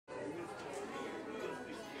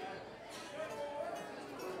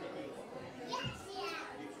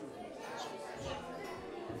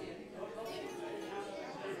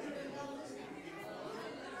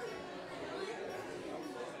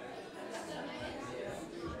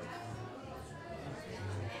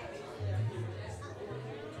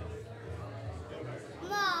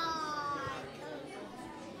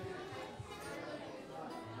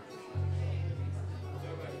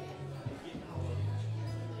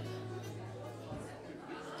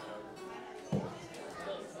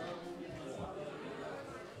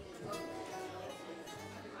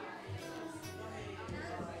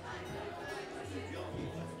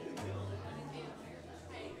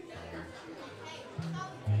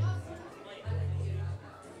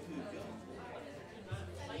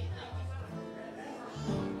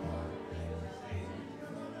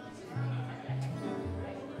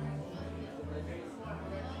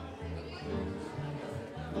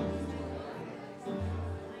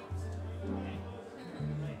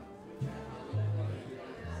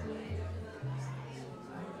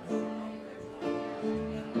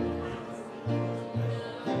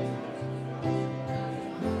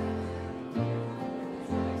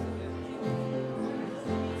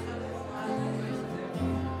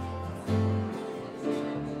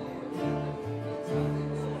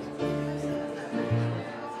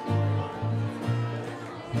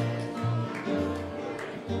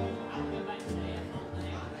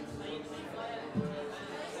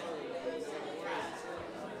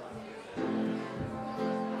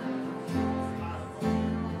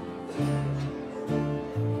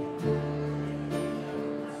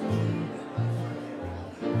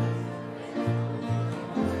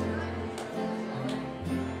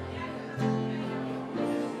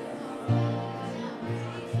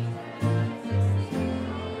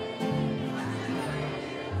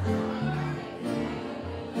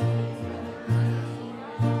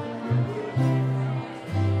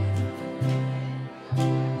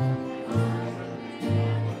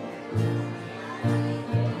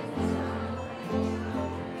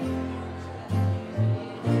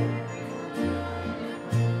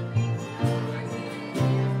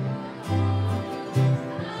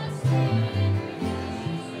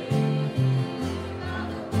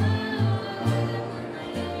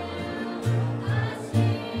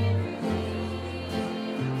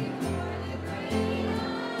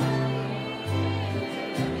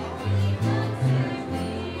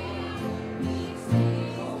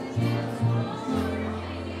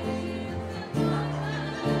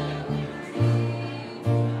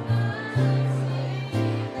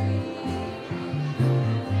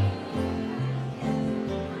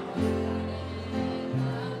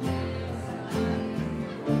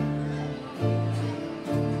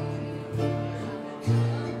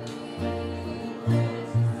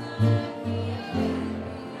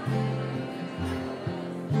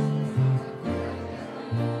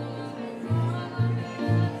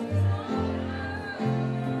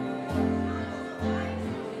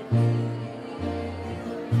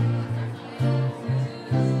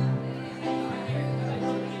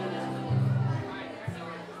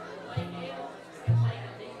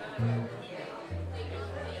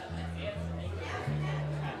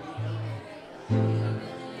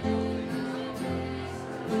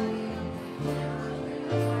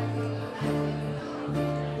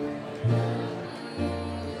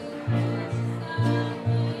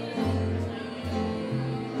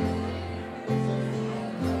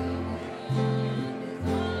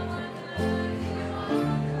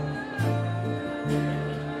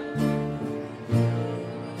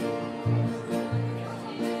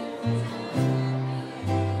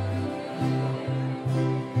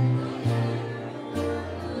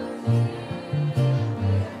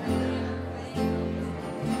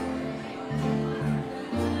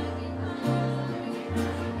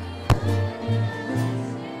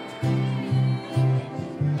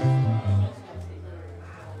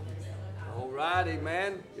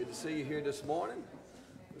see you here this morning.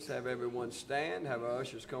 Let's have everyone stand, have our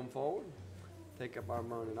ushers come forward, take up our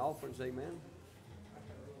morning offerings. Amen.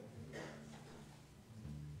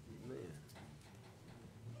 Amen.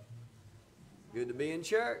 Good to be in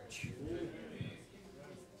church.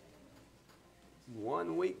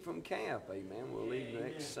 1 week from camp. Amen. We'll leave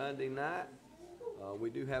next Sunday night.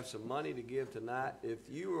 We do have some money to give tonight. If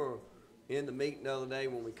you were in the meeting the other day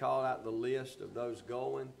when we called out the list of those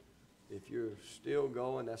going, if you're still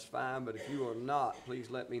going, that's fine. But if you are not, please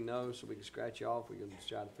let me know so we can scratch you off. We can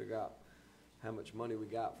try to figure out how much money we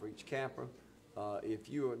got for each camper. If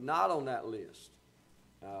you are not on that list,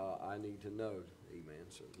 I need to know. Amen.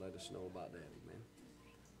 So let us know about that. Amen.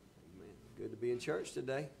 Amen. Good to be in church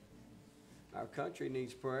today. Our country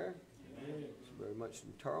needs prayer. It's very much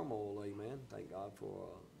in turmoil. Amen. Thank God for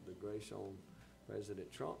the grace on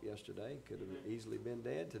President Trump yesterday. Could have easily been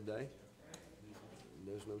dead today.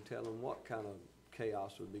 There's no telling what kind of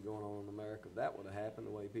chaos would be going on in America if that would have happened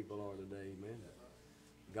the way people are today. Amen.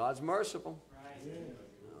 God's merciful.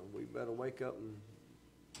 We better wake up and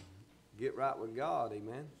get right with God.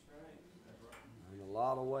 Amen. In a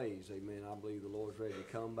lot of ways. Amen. I believe the Lord's ready to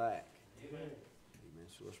come back. Amen. Amen.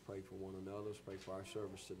 So let's pray for one another. Let's pray for our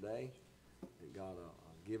service today. And God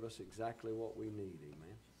give us exactly what we need.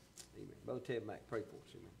 Amen. Amen. Brother Ted Mack, pray for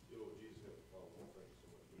us. Amen.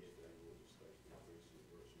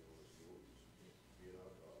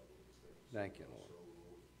 Thank you, Lord.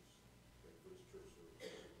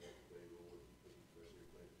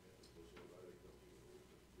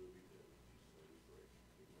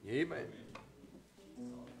 Amen.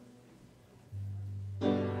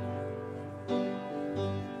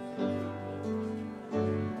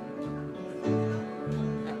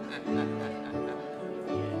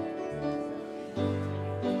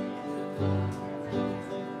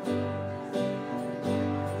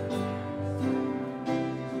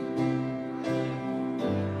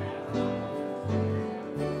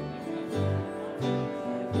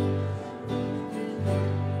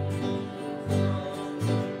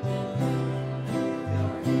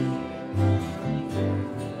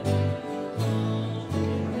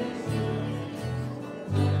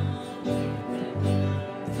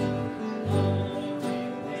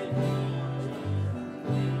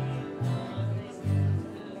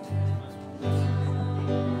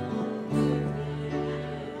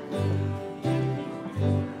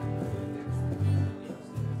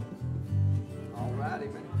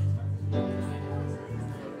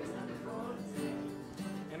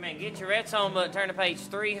 Get your red song book, turn to page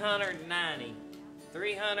 390.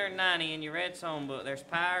 390 in your red song book. There's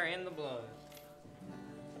power in the blood.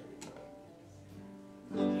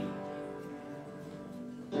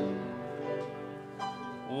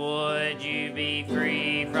 Would you be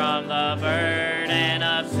free from the burden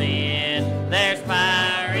of sin? There's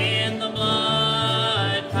power in the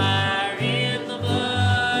blood, power in the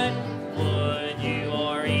blood. Would you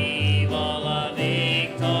or evil a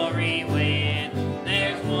victory win?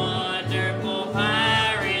 There's wonderful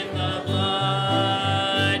power in the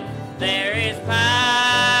blood. There is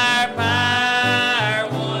power, power,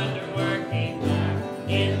 wonder-working power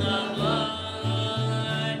in the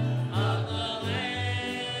blood of the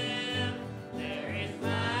Lamb. There is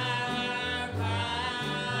power,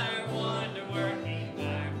 power,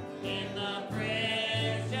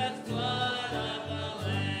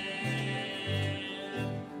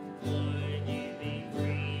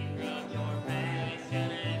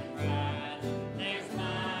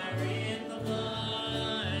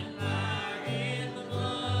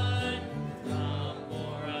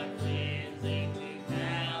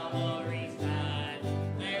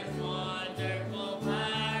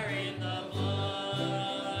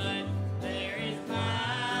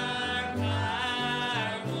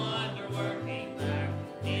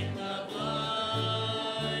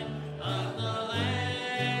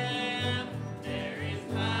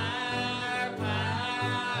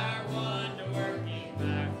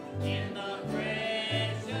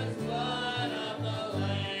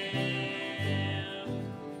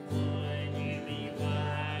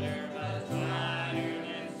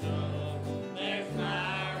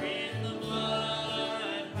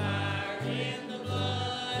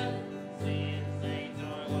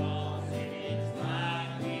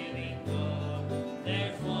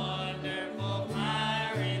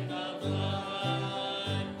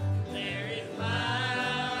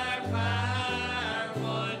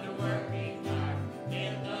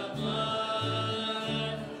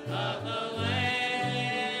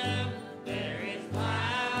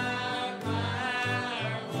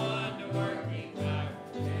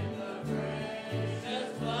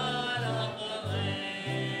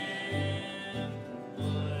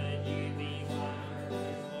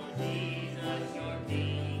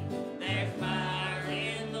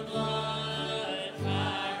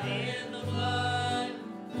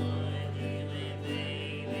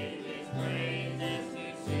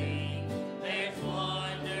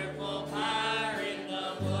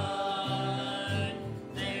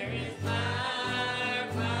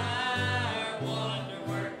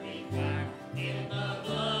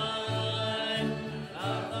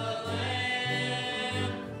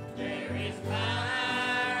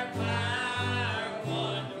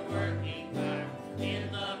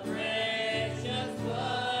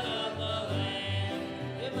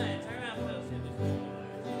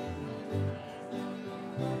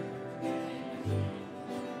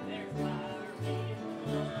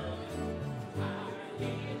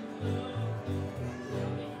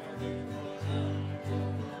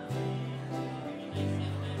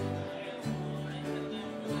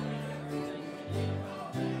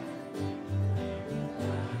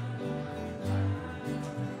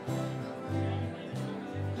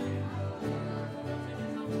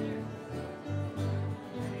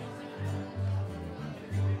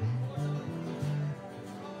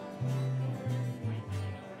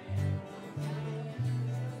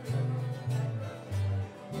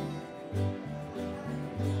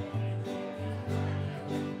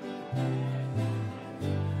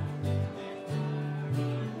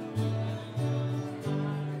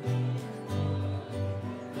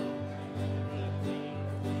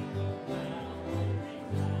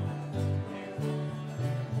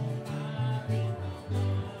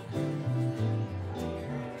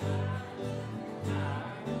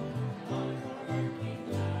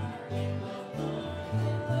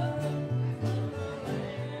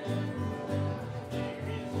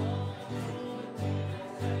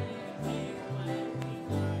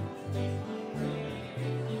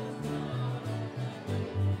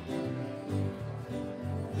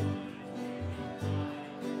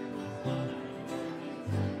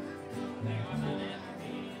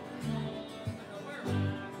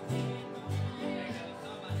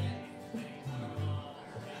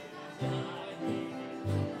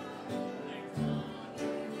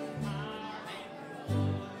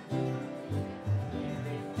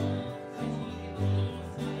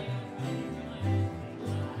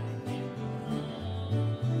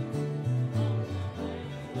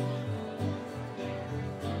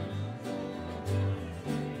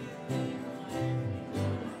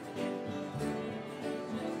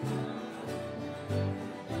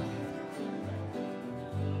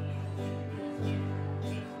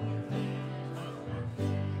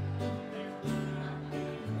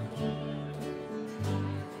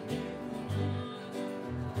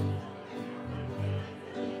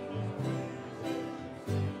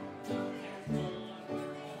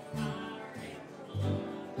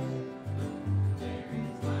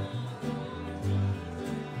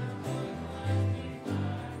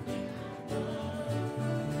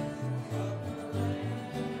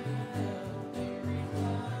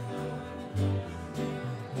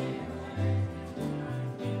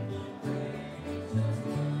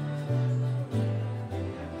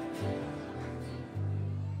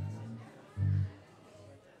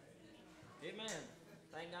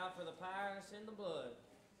 For the power that's in the blood.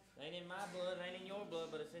 It ain't in my blood, it ain't in your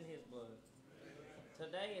blood, but it's in his blood.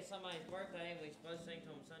 Today is somebody's birthday, and we're supposed to sing to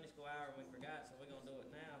them Sunday school hour, and we forgot, so we're going to do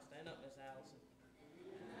it now. Stand up, Miss Allison.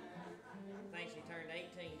 I think she turned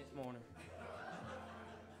 18 this morning.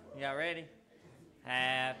 Y'all ready?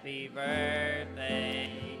 Happy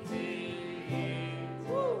birthday to you.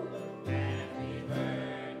 Woo! Happy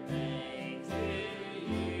birthday to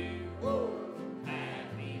you. Woo!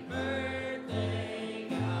 Happy birthday,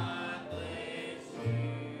 God bless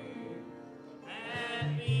you.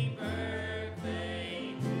 Happy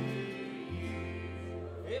birthday to you.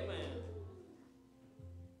 Amen.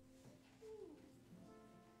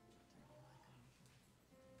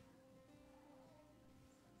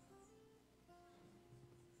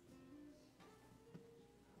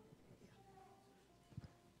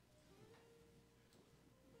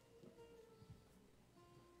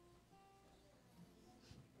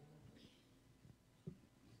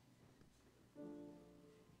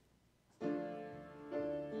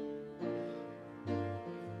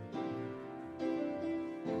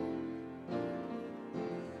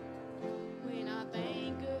 When I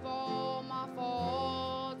think of all my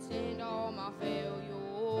faults and all my failures,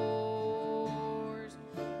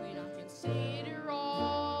 when I consider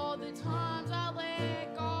all the times I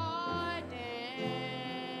let God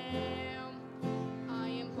down, I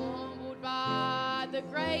am humbled by the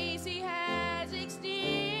grace He has extended.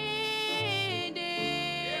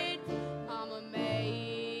 I'm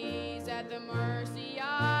amazed at the mercy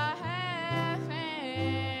I have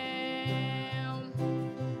found.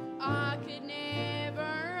 I could never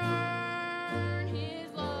earn His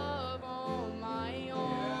love on my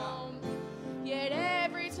own. Yet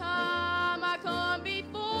every time I come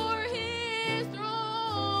before His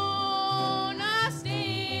throne, I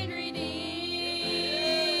stand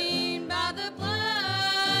redeemed by the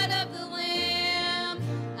blood of the Lamb.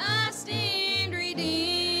 I stand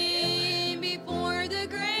redeemed before the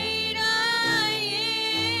great I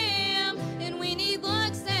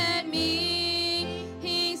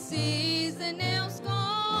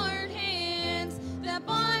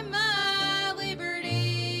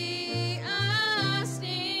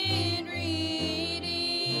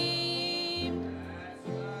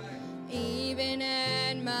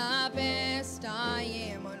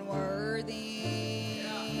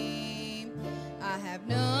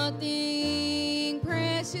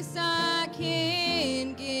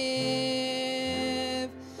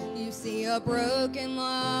A broken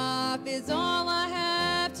life is all I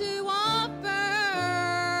have to offer,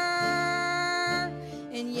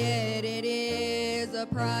 and yet it is a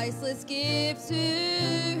priceless gift to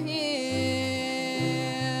Him.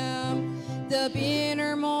 The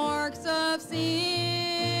bitter marks of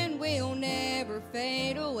sin will never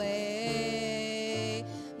fade away,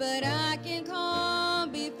 but I can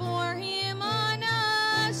come before Him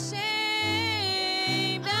unashamed.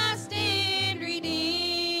 I stand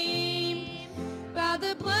redeemed by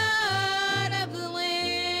the blood of the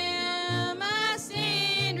Lamb. I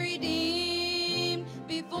stand redeemed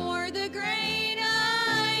before the great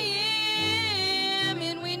I am.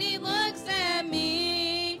 And when He looks at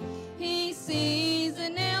me, He sees the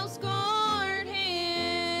nail-scarred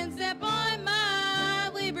hands that bought my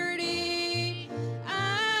liberty.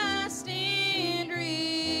 I stand redeemed.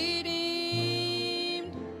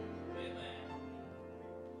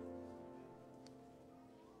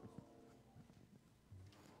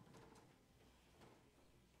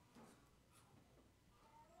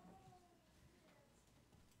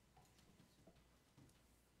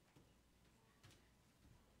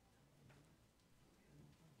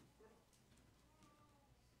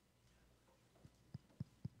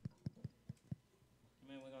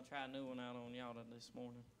 Man, we're going to try a new one out on y'all this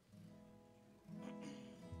morning.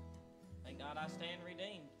 Thank God I stand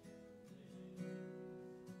redeemed.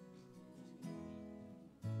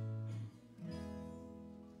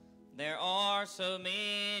 There are so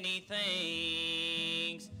many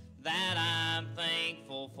things that I'm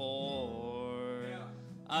thankful for.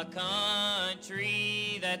 A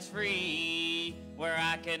country that's free where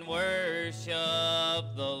I can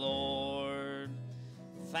worship the Lord.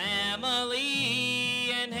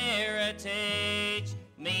 Family and heritage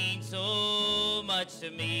mean so much to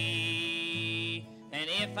me. And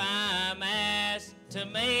if I'm asked to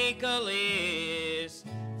make a list,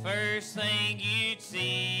 first thing you'd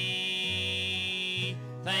see,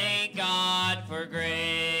 thank God for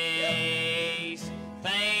grace,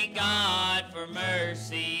 thank God for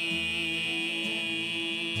mercy.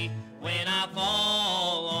 When I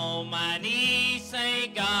fall on my knees,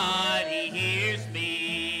 thank God He hears me.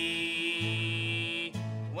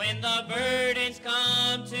 When the burdens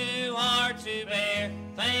come too hard to bear,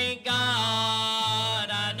 thank God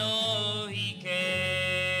I know He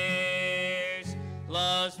cares,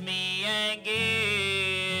 loves me and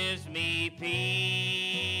gives me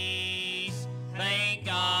peace. Thank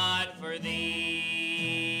God for these.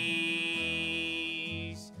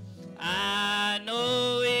 I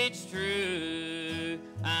know it's true,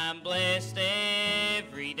 I'm blessed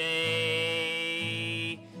every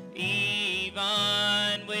day,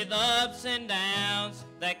 even with ups and downs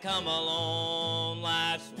that come along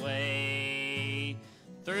life's way.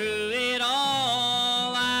 Through it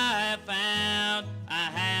all I have found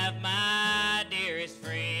I have my dearest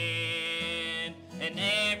friend, and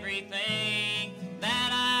everything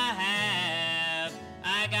that I have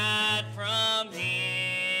I got from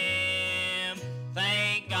Him.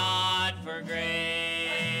 Thank God for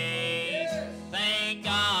grace, thank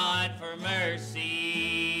God for mercy.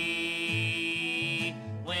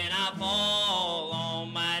 When I fall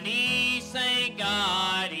on my knees, thank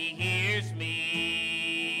God He hears me.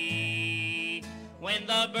 When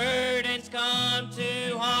the burdens come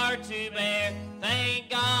too hard to bear, thank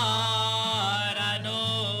God I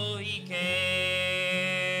know He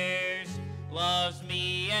cares, loves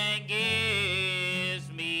me and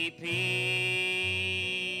gives me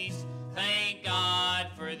peace. Thank God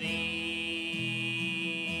for these.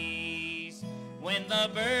 When the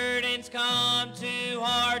burdens come too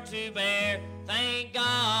hard to bear, thank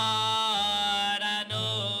God I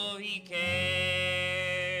know He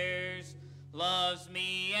cares, loves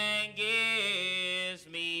me and gives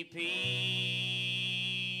me peace.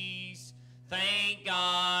 Thank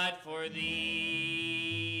God for these.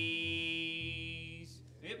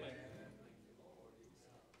 Amen.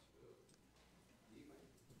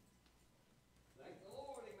 Thank the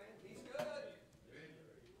Lord, amen. He's good. I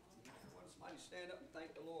want somebody to stand up and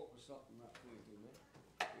thank the Lord for something right quick, amen.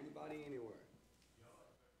 Anybody, anywhere.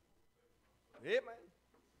 Amen.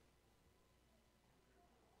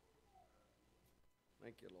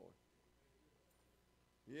 Thank you, Lord.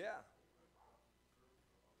 Yeah.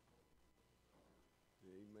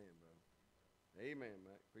 Amen, brother. Amen,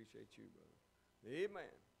 Mac. Appreciate you, brother.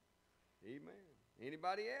 Amen. Amen.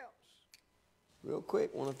 Anybody else? Real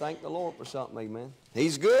quick, want to thank the Lord for something, amen.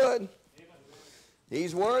 He's good.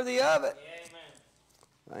 He's worthy of it. Amen.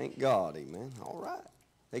 Thank God, amen. All right.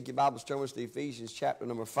 Take your Bibles, turn with us to Ephesians chapter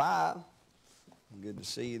number 5. Good to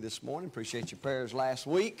see you this morning. Appreciate your prayers last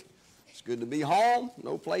week. It's good to be home.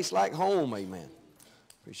 No place like home, amen.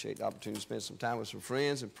 Appreciate the opportunity to spend some time with some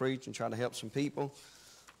friends and preach and try to help some people.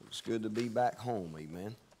 It's good to be back home,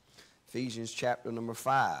 amen. Ephesians chapter number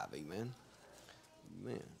 5, amen.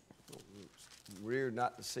 Amen. Weird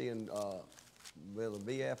not to seeing Brother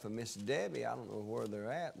BF and Miss Debbie. I don't know where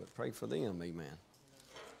they're at, but pray for them, amen.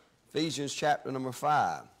 Ephesians chapter number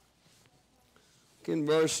 5. Look in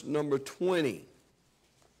verse number 20.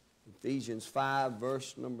 Ephesians 5,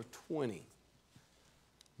 verse number 20.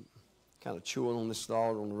 Kind of chewing on this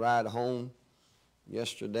thought on the ride home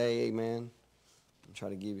yesterday, amen. I'll try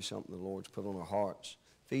to give you something the Lord's put on our hearts.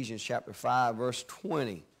 Ephesians chapter 5, verse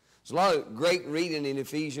 20. There's a lot of great reading in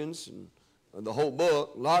Ephesians, and the whole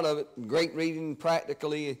book, a lot of it, great reading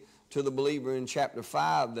practically to the believer in chapter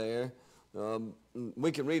 5 there.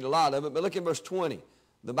 We can read a lot of it, but look at verse 20.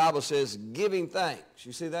 The Bible says, giving thanks.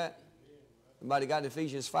 You see that? Everybody got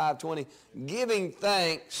Ephesians 5:20? Giving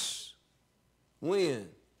thanks when?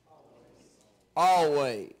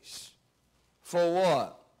 Always. For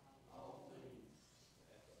what?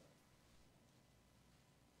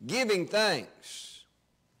 Giving thanks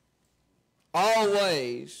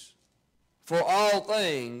always for all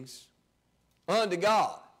things unto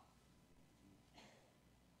God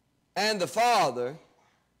and the Father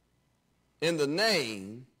in the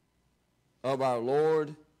name of our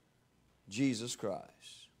Lord Jesus Christ.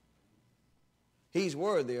 He's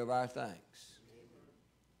worthy of our thanks.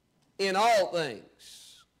 In all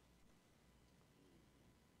things.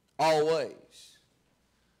 Always.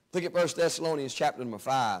 Look at 1 Thessalonians chapter number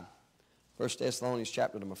 5. 1 Thessalonians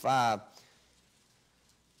chapter number 5.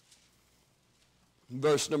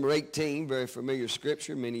 Verse number 18, very familiar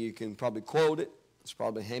scripture. Many of you can probably quote it. It's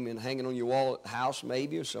probably hanging on your wall at the house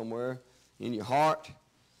maybe or somewhere in your heart.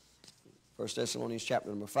 1 Thessalonians chapter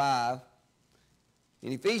number 5.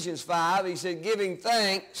 In Ephesians 5, he said, giving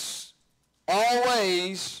thanks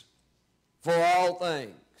always for all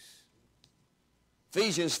things.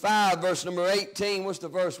 Ephesians 5, verse number 18, what's the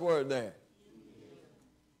first word there?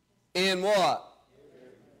 In what?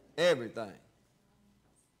 Everything.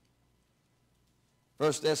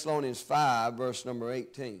 1 Thessalonians 5, verse number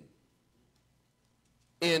 18.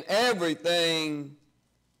 In everything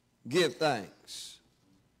give thanks,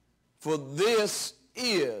 for this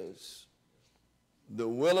is the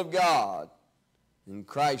will of God in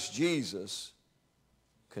Christ Jesus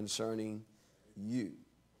concerning you.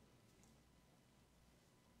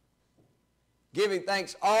 Giving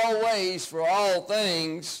thanks always for all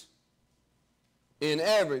things, in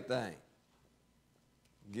everything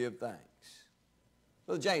give thanks.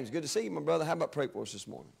 Brother James, good to see you, my brother. How about pray for us this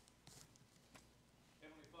morning?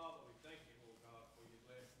 Heavenly Father, we thank you, Lord God, for your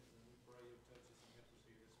blessings, and we pray you'll touch us and help us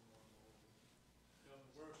here this morning, Lord. We come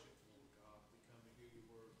to worship, Lord God. We come to hear your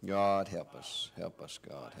word. God, help us. Help us,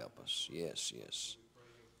 God. Help us. Yes, yes. We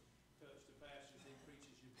pray you'll touch the pastors and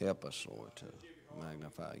preachers you Help us, Lord, to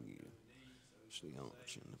magnify you. It's the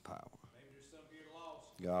unction, the power. Maybe there's some here lost.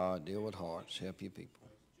 God, deal with hearts. Help your people.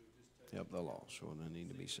 Help the lost, Lord, they need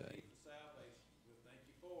to be saved. Salvation. We thank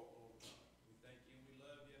you for it, Lord God. We thank you and we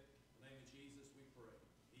love you. In the name of Jesus we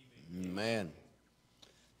pray. Amen. Amen.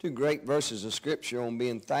 Two great verses of Scripture on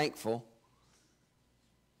being thankful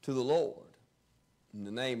to the Lord in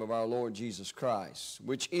the name of our Lord Jesus Christ,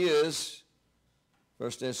 which is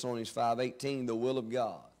 1 Thessalonians 5:18, the will of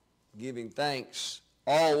God, giving thanks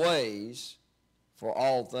always for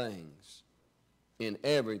all things, in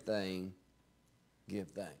everything give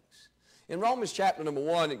thanks. In Romans chapter number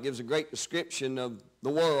 1, it gives a great description of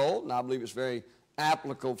the world, and I believe it's very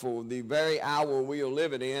applicable for the very hour we are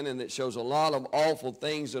living in, and it shows a lot of awful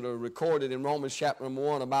things that are recorded in Romans chapter number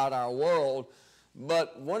 1 about our world.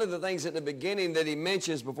 But one of the things at the beginning that he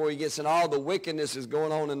mentions before he gets in all the wickedness is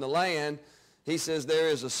going on in the land, he says there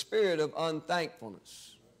is a spirit of unthankfulness.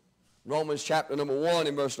 Romans chapter number 1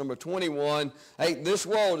 and verse number 21, hey, this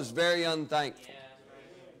world is very unthankful.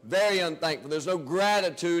 Very unthankful. There's no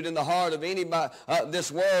gratitude in the heart of anybody.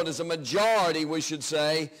 This world is a majority, we should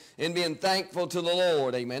say, in being thankful to the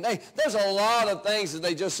Lord. Amen. Hey, there's a lot of things that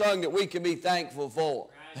they just sung that we can be thankful for.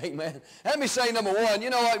 Right. Amen. Let me say number one, you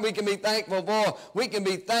know what we can be thankful for? We can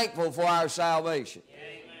be thankful for our salvation.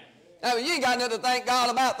 Yeah, I mean, you ain't got nothing to thank God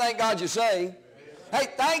about. Thank God you're saved. Hey,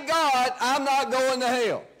 thank God I'm not going to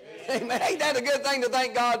hell. Amen. Ain't that a good thing to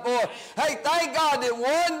thank God for? Hey, thank God that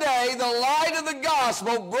one day the light of the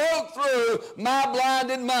gospel broke through my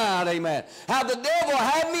blinded mind. Amen. How the devil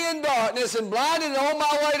had me in darkness and blinded on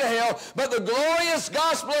my way to hell, but the glorious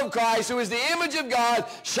gospel of Christ, who is the image of God,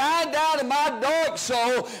 shined down in my dark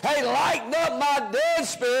soul. Hey, lightened up my dead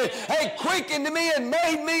spirit. Hey, quickened me and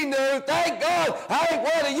made me new. Thank God I ain't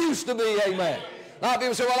what I used to be. Amen. A lot of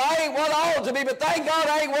people say, well, I ain't what I ought to be, but thank God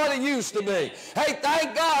I ain't what I used to be. Hey,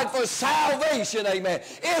 thank God for salvation, amen.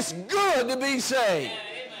 It's good to be saved.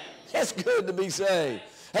 It's good to be saved.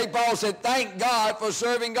 Hey, Paul said, thank God for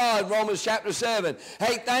serving God, Romans chapter 7.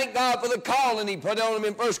 Hey, thank God for the calling he put on him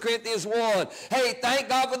in 1 Corinthians 1. Hey, thank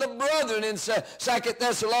God for the brethren in 2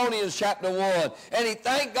 Thessalonians chapter 1. And he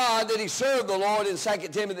thanked God that he served the Lord in 2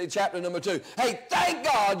 Timothy chapter number 2. Hey, thank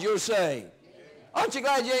God you're saved. Aren't you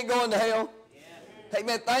glad you ain't going to hell?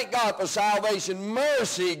 Amen. Thank God for salvation,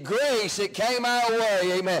 mercy, grace. It came our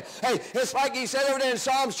way. Amen. Hey, it's like he said over there in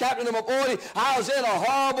Psalms chapter number 40, I was in a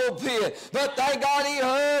horrible pit, but thank God he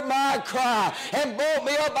heard my cry and brought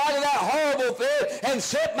me up out of that horrible pit and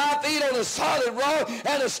set my feet on a solid rock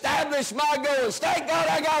and established my goings. Thank God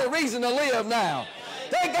I got a reason to live now.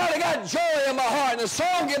 Thank God I got joy in my heart and a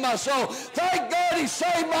song in my soul. Thank God he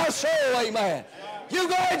saved my soul. Amen. You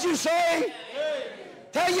glad you saved?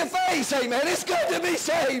 Tell your face, amen. It's good to be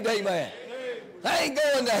saved, amen. I ain't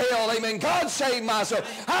going to hell, amen. God saved my soul.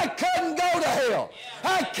 I couldn't go to hell.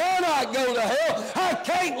 I cannot go to hell. I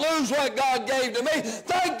can't lose what God gave to me.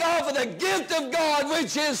 Thank God for the gift of God,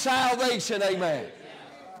 which is salvation, amen.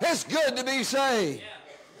 It's good to be saved.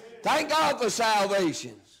 Thank God for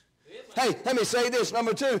salvation. Hey, let me say this,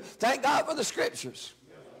 number 2. Thank God for the scriptures.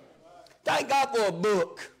 Thank God for a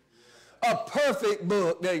book. A perfect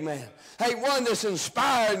book, amen. Hey, one that's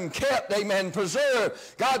inspired and kept, amen, preserved.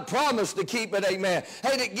 God promised to keep it, amen.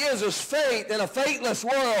 Hey, that gives us faith in a faithless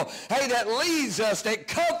world. Hey, that leads us, that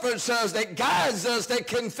comforts us, that guides us, that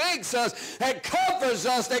convicts us, that comforts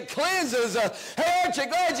us, that cleanses us. Hey, aren't you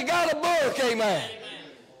glad you got a book, amen?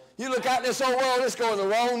 You look out this whole world, it's going the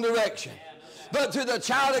wrong direction. But to the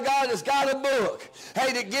child of God that's got a book,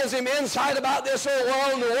 hey, that gives him insight about this whole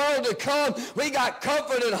world and the world to come. We got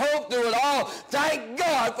comfort and hope through it all. Thank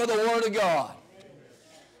God for the Word of God.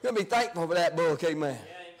 You'll be thankful for that book, amen.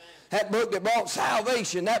 That book that brought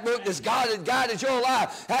salvation. That book that's guided your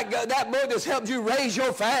life. That book that's helped you raise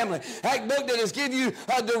your family. That book that has given you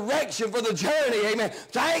a direction for the journey, amen.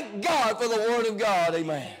 Thank God for the Word of God,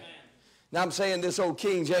 amen. Now I'm saying this old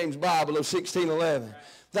King James Bible of 1611.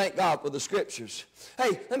 Thank God for the scriptures.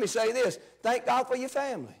 Hey, let me say this. Thank God for your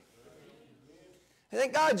family.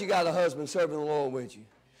 Thank God you got a husband serving the Lord with you.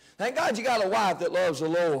 Thank God you got a wife that loves the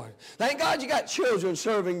Lord. Thank God you got children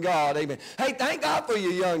serving God. Amen. Hey, thank God for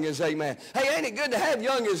your youngins. Amen. Hey, ain't it good to have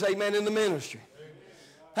youngins, amen, in the ministry?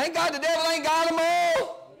 Thank God the devil ain't got them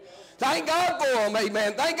all. Thank God for them,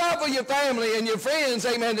 amen. Thank God for your family and your friends,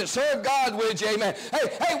 amen, that serve God with you, amen.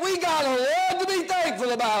 Hey, we got a lot to be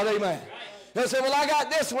thankful about, amen. They say, well, I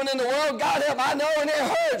got this one in the world. God help, I know, and it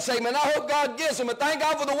hurts. Amen. I hope God gets them. But thank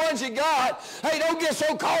God for the ones you got. Hey, don't get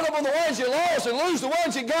so caught up on the ones you lost and lose the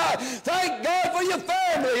ones you got. Thank God for your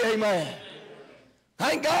family. Amen.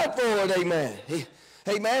 Thank God for it. Amen.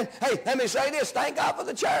 Amen. Hey, let me say this. Thank God for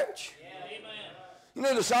the church. You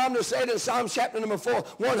know the psalmist said in Psalm chapter number 4,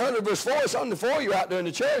 100 verse 4, it's on the 4 you out there in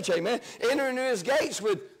the church, amen. Enter into his gates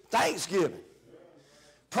with thanksgiving.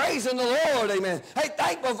 Praising the Lord, amen. Hey,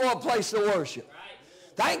 thankful for a place to worship.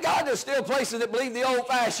 Thank God there's still places that believe the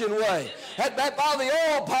old-fashioned way. That follow the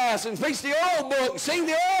old paths and preach the old book, sing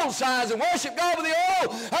the old signs and worship God with the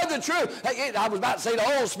old of the truth. Hey, I was about to say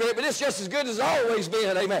the old spirit, but it's just as good as it's always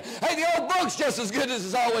been, amen. Hey, the old book's just as good as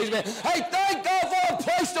it's always been. Hey, thank God for a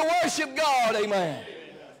place to worship God, amen.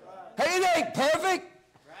 Hey, it ain't perfect.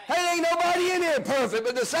 Hey, ain't nobody in here perfect,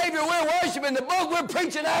 but the Savior we're worshiping, the book we're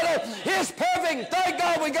preaching out of, is perfect. Thank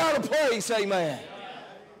God we got a place, amen.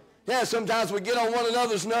 Yeah, sometimes we get on one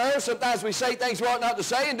another's nerves. Sometimes we say things we ought not to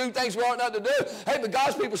say and do things we ought not to do. Hey, but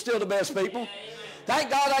God's people are still the best people. Thank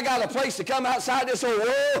God I got a place to come outside this old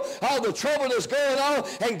world, all the trouble that's going on,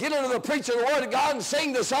 and get into the preaching of the Word of God and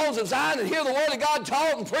sing the songs of Zion and hear the Word of God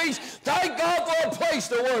taught and preached. Thank God for a place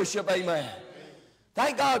to worship, amen.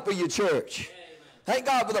 Thank God for your church. Thank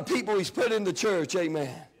God for the people he's put in the church,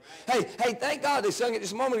 amen. Hey, thank God, they sung it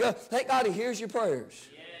just a moment ago. Thank God he hears your prayers.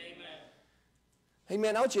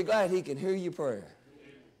 Amen. Aren't you glad he can hear your prayer?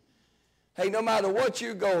 Hey, no matter what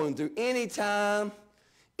you're going through, anytime,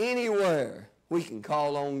 anywhere, we can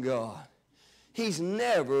call on God. He's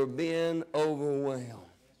never been overwhelmed.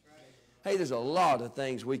 Hey, there's a lot of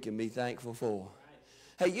things we can be thankful for.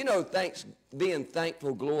 Hey, you know, being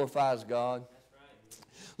thankful glorifies God.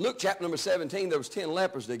 Luke chapter number 17, there was 10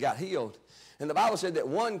 lepers that got healed. And the Bible said that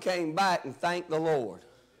one came back and thanked the Lord.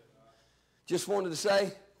 Just wanted to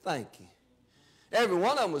say, thank you. Every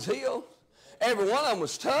one of them was healed. Every one of them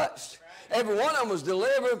was touched. Every one of them was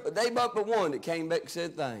delivered. But they but one that came back and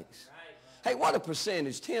said thanks. Hey, what a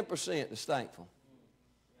percentage, 10% is thankful.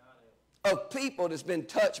 Of people that's been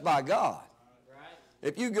touched by God.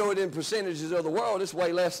 If you go in percentages of the world, it's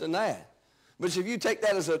way less than that. But if you take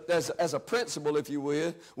that as a principle, if you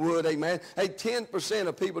would, amen. Hey, 10%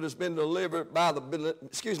 of people that's been delivered by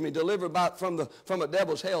from a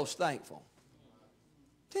devil's hell is thankful.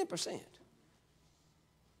 10%.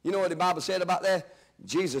 You know what the Bible said about that?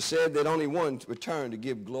 Jesus said that only one returned to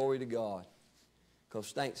give glory to God,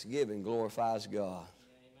 because thanksgiving glorifies God.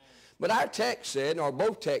 But our text said, or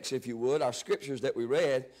both texts, if you would, our scriptures that we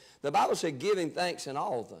read, the Bible said giving thanks in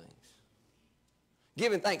all things.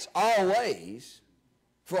 Giving thanks always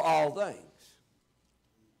for all things.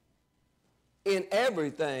 In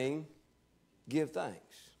everything, give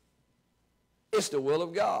thanks. It's the will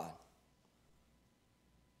of God.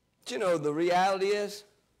 But you know, the reality is,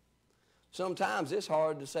 sometimes it's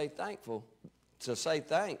hard to say thanks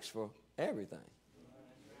for everything.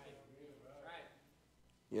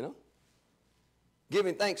 You know?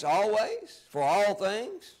 Giving thanks always, for all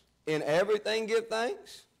things, in everything give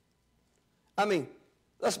thanks. I mean,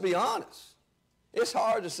 let's be honest. It's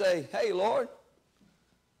hard to say, hey, Lord,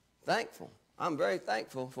 thankful. I'm very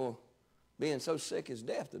thankful for being so sick as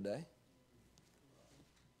death today.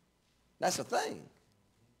 That's a thing.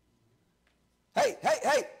 Hey,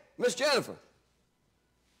 Miss Jennifer,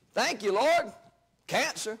 thank you, Lord.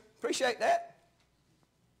 Cancer, appreciate that.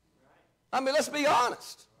 I mean, let's be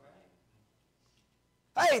honest.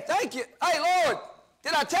 Hey, thank you. Hey, Lord,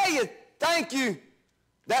 did I tell you, thank you,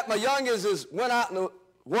 that my youngest went out in the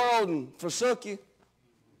world and forsook you?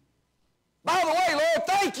 By the way, Lord,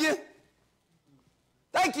 thank you.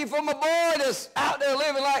 Thank you for my boy that's out there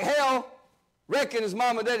living like hell, wrecking his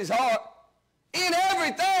mom and daddy's heart. In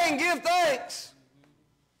everything, give thanks.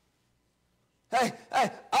 Hey,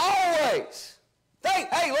 always.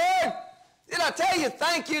 Hey, Lord, did I tell you,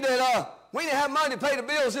 thank you that we didn't have money to pay the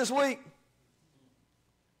bills this week?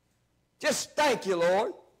 Just thank you,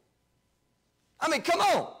 Lord. I mean, come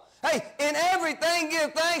on. Hey, in everything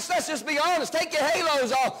give thanks. Let's just be honest. Take your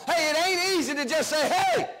halos off. Hey, it ain't easy to just say,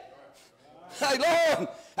 hey, Lord,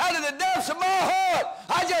 out of the depths of my heart,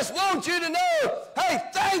 I just want you to know, hey,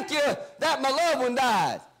 thank you that my loved one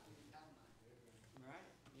died.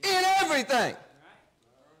 In everything.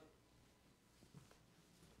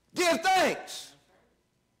 Give thanks.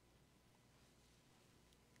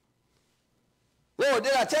 Lord,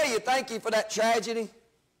 did I tell you thank you for that tragedy?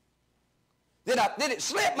 Did it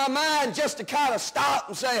slip my mind just to kind of stop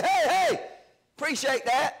and say, hey, appreciate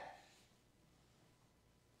that?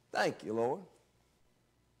 Thank you, Lord.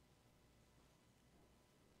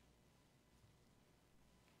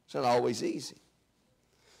 It's not always easy.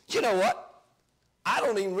 But you know what? I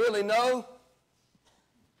don't even really know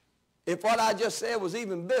if what I just said was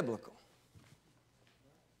even biblical.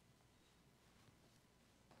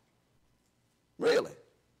 Really.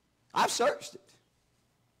 I've searched it.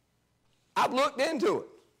 I've looked into it.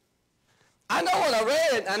 I know what I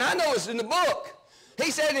read, and I know it's in the book. He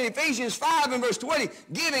said in Ephesians 5 and verse 20,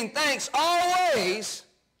 giving thanks always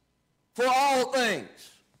for all things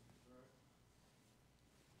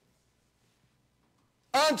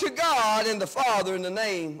unto God and the Father in the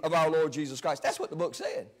name of our Lord Jesus Christ. That's what the book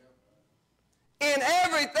said. In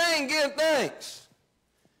everything give thanks.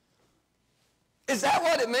 Is that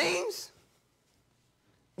what it means?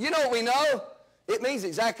 You know what we know? It means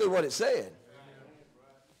exactly what it said.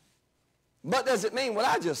 But does it mean what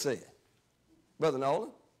I just said, Brother Nolan?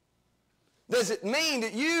 Does it mean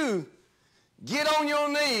that you get on your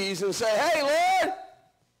knees and say, hey, Lord,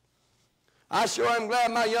 I sure am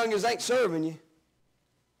glad my youngest ain't serving you?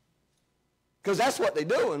 Because that's what they're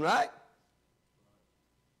doing, right?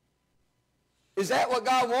 Is that what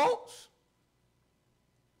God wants?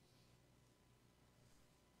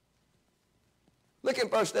 Look in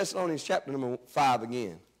 1 Thessalonians chapter number 5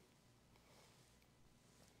 again.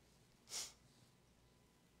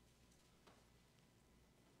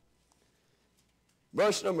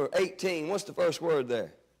 Verse number 18. What's the first word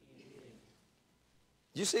there?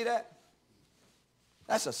 Did you see that?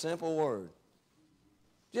 That's a simple word.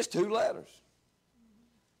 Just 2 letters.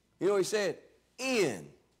 You know what he said? In.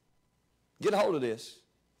 Get a hold of this.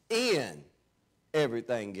 In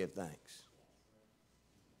everything give thanks.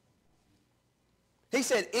 He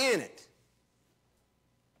said, in it.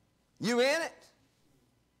 You in it?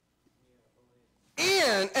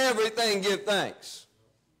 In everything give thanks.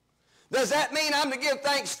 Does that mean I'm to give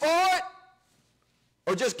thanks for it?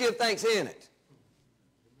 Or just give thanks in it?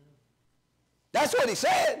 That's what he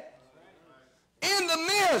said. In the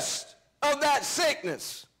midst of that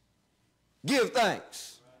sickness, give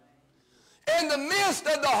thanks. In the midst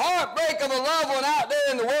of the heartbreak of a loved one out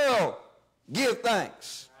there in the world, give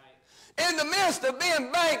thanks. In the midst of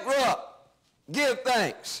being bankrupt, give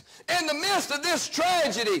thanks. In the midst of this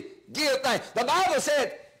tragedy, give thanks. The Bible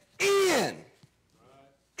said, in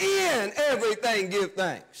everything give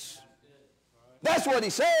thanks. That's what he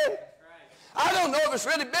said. I don't know if it's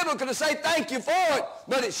really biblical to say thank you for it,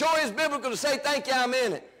 but it sure is biblical to say thank you, I'm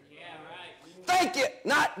in it. Thank you,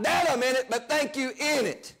 not that I'm in it, but thank you in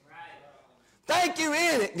it. Thank you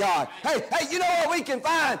in it, God. Hey, you know what we can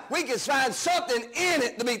find? We can find something in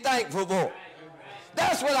it to be thankful for.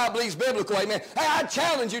 That's what I believe is biblical, amen. Hey, I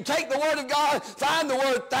challenge you, take the Word of God, find the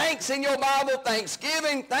word thanks in your Bible,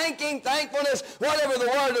 thanksgiving, thanking, thankfulness, whatever the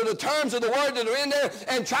word or the terms of the word that are in there,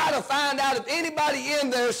 and try to find out if anybody in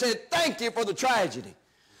there said thank you for the tragedy.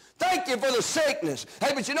 Thank you for the sickness.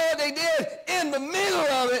 Hey, but you know what they did? In the middle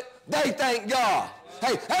of it, they thanked God.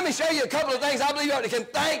 Hey, let me show you a couple of things I believe you can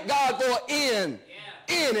thank God for in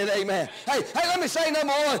it, amen. Hey, let me say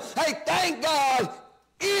number one. Hey, thank God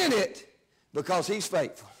in it because he's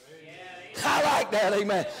faithful. I like that,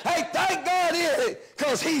 amen. Hey, thank God in it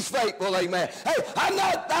because he's faithful, amen. Hey,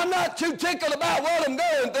 I'm not too tickled about what I'm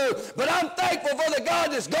going through, but I'm thankful for the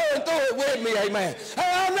God that's going through it with me, amen.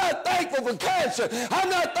 Hey, I'm not thankful for cancer. I'm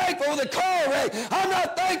not thankful for the car wreck. I'm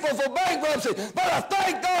not thankful for bankruptcy, but I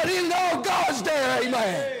thank God in all God's there,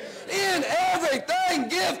 amen. In everything,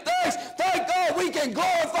 give thanks. Thank God we can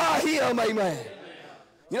glorify him, amen.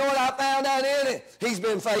 You know what I found out in it? He's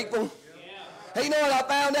been faithful. Hey, you know what I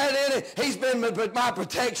found out in it? He's been my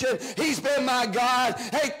protection. He's been my God.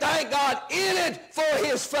 Hey, thank God in it for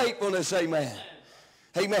his faithfulness. Amen.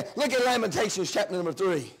 Amen. Look at Lamentations chapter number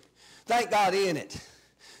 3. Thank God in it.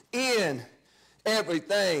 In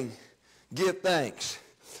everything, give thanks.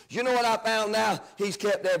 You know what I found now? He's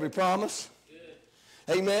kept every promise.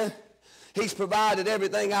 Amen. He's provided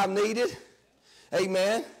everything I've needed.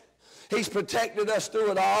 Amen. He's protected us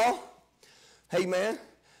through it all. Amen.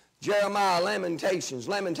 Jeremiah, Lamentations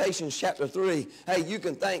chapter 3. Hey, you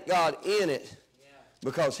can thank God in it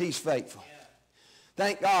because he's faithful.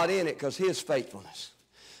 Thank God in it because his faithfulness.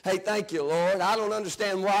 Hey, thank you, Lord. I don't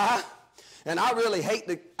understand why, and I really hate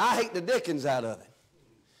the dickens out of it.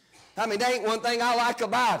 I mean, there ain't one thing I like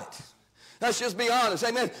about it. Let's just be honest.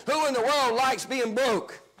 Amen. Who in the world likes being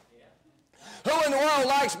broke? Who in the world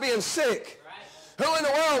likes being sick? Who in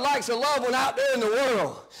the world likes a loved one out there in the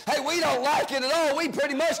world? Hey, we don't like it at all. We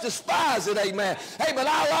pretty much despise it, amen. Hey, but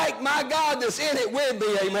I like my God that's in it with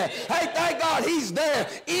me, amen. Hey, thank God he's there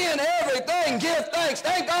in everything. Give thanks.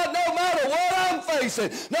 Thank God no matter what I'm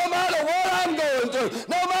facing, no matter what I'm going through,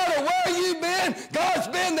 no matter where you've been, God's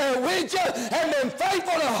been there with you and been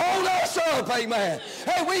faithful to hold us up, amen.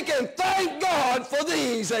 Hey, we can thank God for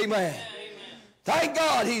these, amen. Thank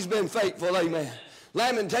God he's been faithful, amen.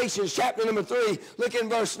 Lamentations chapter number 3, look in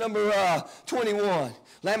verse number 21.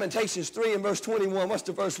 Lamentations 3 and verse 21. What's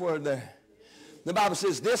the first word there? The Bible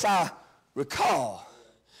says, this I recall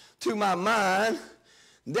to my mind,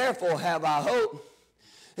 therefore have I hope.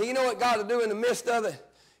 And you know what God will do in the midst of it?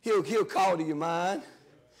 He'll call to your mind.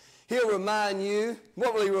 He'll remind you.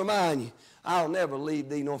 What will he remind you? I'll never leave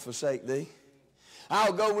thee nor forsake thee.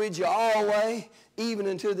 I'll go with you always, even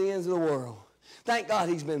unto the ends of the world. Thank God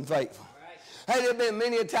he's been faithful. Hey, there have been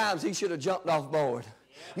many a times he should have jumped off board.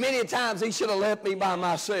 Many a times he should have left me by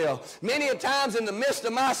myself. Many a times in the midst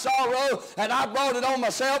of my sorrow, and I brought it on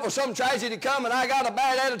myself, or some tragedy come and I got a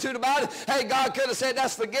bad attitude about it. Hey, God could have said,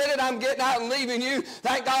 that's forget it. I'm getting out and leaving you.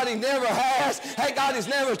 Thank God he never has. Thank God he's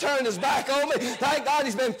never turned his back on me. Thank God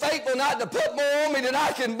he's been faithful not to put more on me than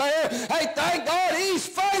I can bear. Hey, thank God he's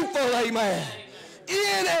faithful, amen.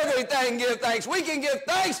 In everything give thanks. We can give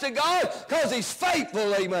thanks to God because he's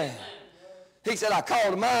faithful, amen. He said, I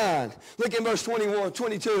call to mind. Look in verse 21,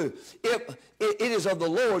 22. It is of the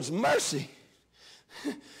Lord's mercy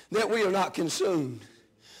that we are not consumed,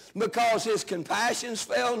 because his compassions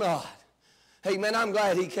fail not. Hey, man, I'm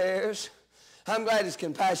glad he cares. I'm glad his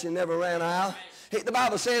compassion never ran out. The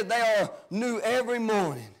Bible says they are new every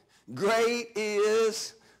morning. Great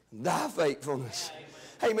is thy faithfulness.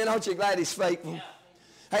 Hey, man, aren't you glad he's faithful?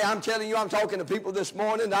 Hey, I'm telling you, I'm talking to people this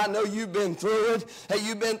morning. I know you've been through it. Hey,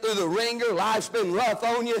 you've been through the ringer. Life's been rough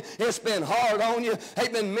on you. It's been hard on you. Hey,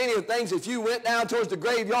 been many things that you went down towards the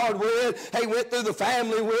graveyard with. Hey, went through the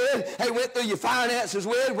family with. Hey, went through your finances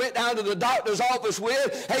with. Went down to the doctor's office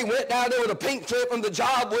with. Hey, went down there with a pink slip from the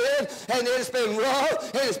job with. And it's been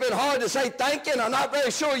rough. And it's been hard to say thank you. And I'm not very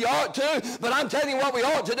sure you ought to. But I'm telling you what we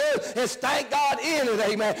ought to do is thank God in it,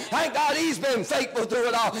 amen. Thank God he's been faithful through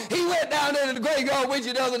it all. He went down there to the graveyard with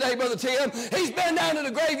you the other day, Brother Tim. He's been down to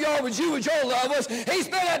the graveyard with you with your loved ones. He's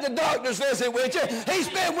been at the doctor's visit with you. He's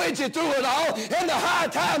been with you through it all, in the high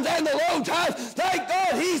times and the low times. Thank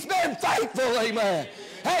God he's been faithful, amen.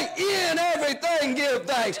 Hey, in everything give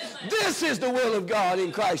thanks. This is the will of God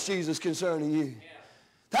in Christ Jesus concerning you.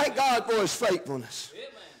 Thank God for his faithfulness.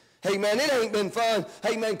 Amen. It ain't been fun,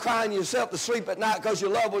 amen, crying yourself to sleep at night because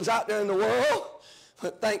your loved one's out there in the world.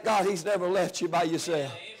 But thank God he's never left you by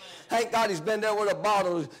yourself. Thank God he's been there with a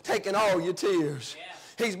bottle taking all your tears.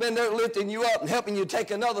 He's been there lifting you up and helping you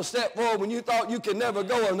take another step forward when you thought you could never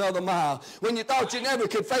go another mile. When you thought you never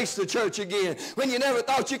could face the church again. When you never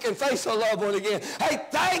thought you could face a loved one again. Hey,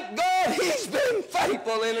 thank God he's been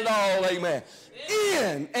faithful in it all, amen.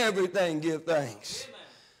 In everything give thanks.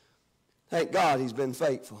 Thank God he's been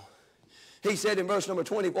faithful. He said in verse number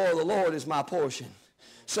 24, the Lord is my portion,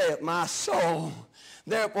 saith my soul.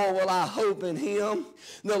 Therefore will I hope in him.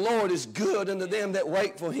 The Lord is good unto them that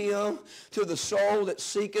wait for him, to the soul that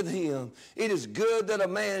seeketh him. It is good that a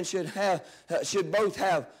man should both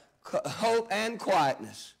have hope and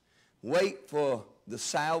quietness. Wait for the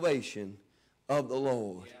salvation of the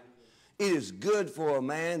Lord. It is good for a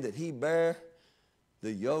man that he bear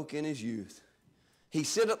the yoke in his youth. He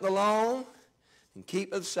sitteth alone and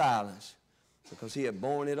keepeth silence, because he hath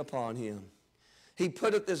borne it upon him. He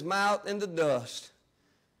putteth his mouth in the dust.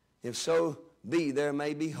 If so be there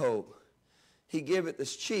may be hope. He giveth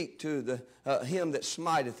his cheek to him that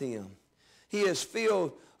smiteth him. He is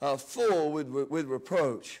filled full with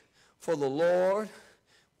reproach. For the Lord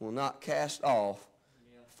will not cast off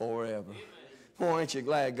forever. Oh, aren't you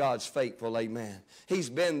glad God's faithful? Amen.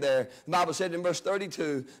 He's been there. The Bible said in verse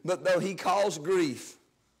 32, but though he cause grief,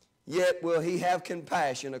 yet will he have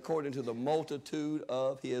compassion according to the multitude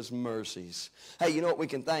of his mercies. Hey, you know what we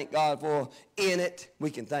can thank God for? In it, we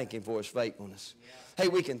can thank him for his faithfulness. Hey,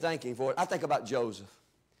 we can thank him for it. I think about Joseph.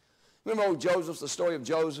 Remember old Joseph, the story of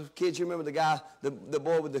Joseph? Kids, you remember the guy, the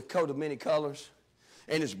boy with the coat of many colors?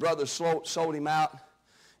 And his brothers sold him out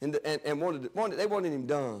and they wanted him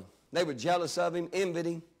done. They were jealous of him, envied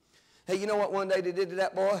him. Hey, you know what one day they did to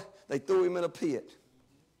that boy? They threw him in a pit.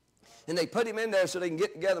 And they put him in there so they can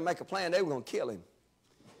get together and make a plan. They were going to kill him.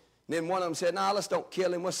 And then one of them said, nah, let's don't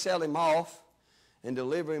kill him. Let's sell him off and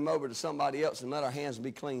deliver him over to somebody else and let our hands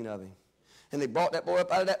be clean of him. And they brought that boy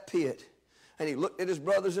up out of that pit. And he looked at his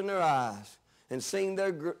brothers in their eyes and seen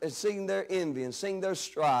their envy and seen their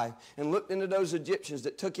strife and looked into those Egyptians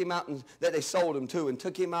that took him out and that they sold him to and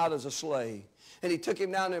took him out as a slave. And he took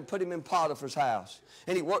him down there and put him in Potiphar's house.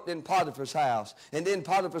 And he worked in Potiphar's house. And then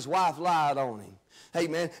Potiphar's wife lied on him.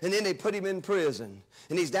 Amen. And then they put him in prison.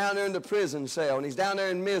 And he's down there in the prison cell. And he's down there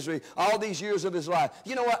in misery all these years of his life.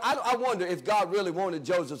 You know what? I wonder if God really wanted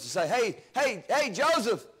Joseph to say, hey,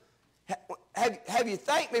 Joseph, have you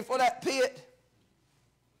thanked me for that pit?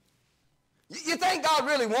 You think God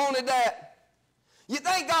really wanted that? You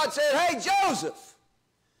think God said, hey, Joseph,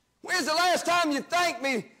 when's the last time you thanked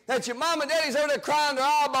me that your mom and daddy's over there crying their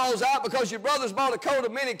eyeballs out because your brothers bought a coat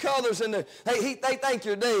of many colors and they think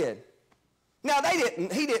you're dead? Now,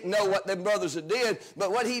 he didn't know what them brothers had did,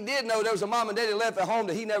 but what he did know, there was a mom and daddy left at home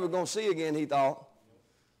that he never going to see again, he thought.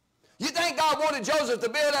 You think God wanted Joseph to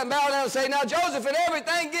build that and bow down and say, now, Joseph, in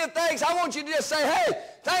everything, give thanks. I want you to just say, hey,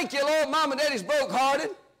 thank you, Lord, mom and daddy's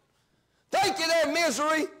broke-hearted. Thank you their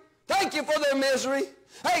misery. Thank you for their misery.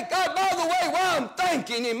 Hey, God, by the way, while I'm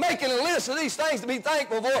thanking you, making a list of these things to be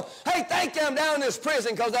thankful for, hey, thank you I'm down in this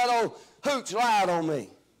prison because that old hooch lied on me.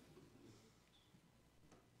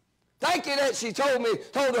 Thank you that she told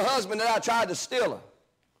her husband that I tried to steal her.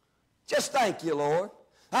 Just thank you, Lord.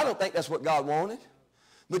 I don't think that's what God wanted.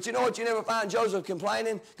 But you know what? You never find Joseph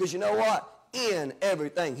complaining because you know what? In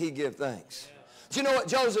everything he give thanks. Do you know what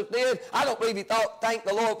Joseph did? I don't believe he thanked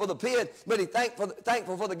the Lord for the pit, but he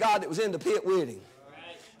thankful for the God that was in the pit with him.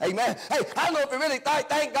 Right. Amen. Hey, I don't know if he really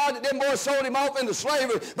thank God that them boys sold him off into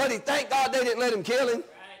slavery, but he thanked God they didn't let him kill him.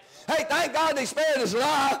 Hey, thank God they spared his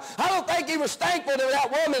life. I don't think he was thankful to that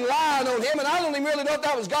woman lying on him, and I don't even really know if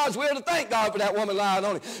that was God's will to thank God for that woman lying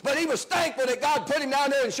on him. But he was thankful that God put him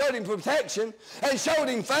down there and showed him protection and showed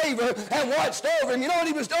him favor and watched over him. You know what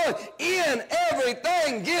he was doing? In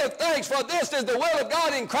everything, give thanks, for this is the will of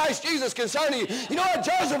God in Christ Jesus concerning you. You know what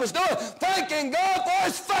Joseph was doing? Thanking God for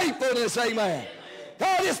his faithfulness, amen.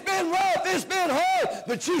 God, it's been rough, it's been hard,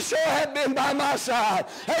 but you sure have been by my side.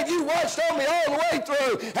 Hey, you watched on me all the way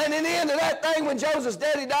through. And in the end of that thing, when Joseph's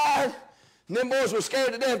daddy died, and them boys were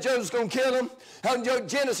scared to death Joseph's going to kill them. In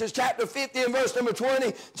Genesis chapter 50 and verse number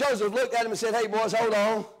 20, Joseph looked at him and said, hey, boys, hold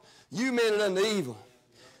on. You meant it unto evil,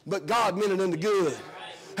 but God meant it unto good.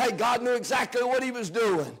 Hey, God knew exactly what he was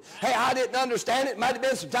doing. Hey, I didn't understand it. Might have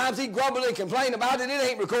been sometimes he grumbled and complained about it. It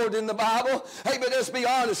ain't recorded in the Bible. Hey, but let's be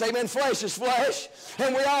honest, amen. Flesh is flesh.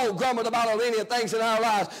 And we all grumbled about a linear things in our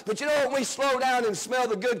lives. But you know what? We slow down and smell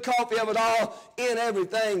the good coffee of it all. In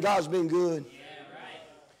everything, God's been good.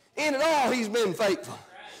 In it all, he's been faithful.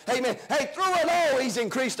 Amen. Hey, through it all, he's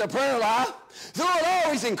increased our prayer life. Through it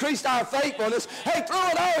all, he's increased our faithfulness. Hey, through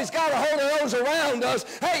it all, he's got a hold of those around us.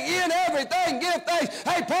 Hey, in everything, give thanks.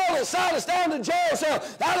 Hey, Paul and Silas down to jail cell.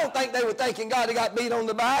 I don't think they were thanking God they got beat on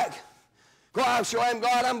the back. God, I'm sure I'm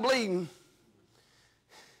glad I'm bleeding.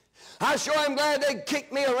 I sure am glad they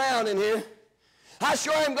kicked me around in here. I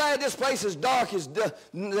sure am glad this place is dark as the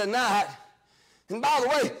night. And by the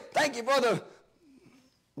way, thank you for the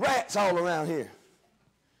rats all around here.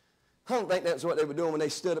 I don't think that's what they were doing when they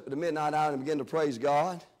stood up at the midnight hour and began to praise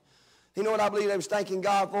God. You know what I believe they was thanking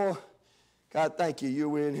God for? God, thank you. You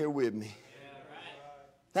were in here with me.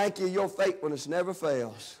 Thank you. Your faithfulness never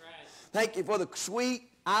fails. Thank you for the sweet,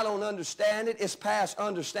 I don't understand it. It's past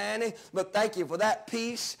understanding. But thank you for that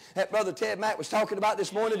peace that Brother Ted Mack was talking about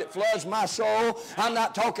this morning that floods my soul. I'm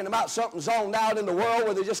not talking about something zoned out in the world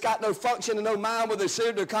where they just got no function and no mind where they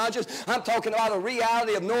seared their conscience. I'm talking about a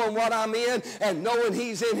reality of knowing what I'm in and knowing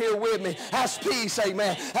he's in here with me. That's peace,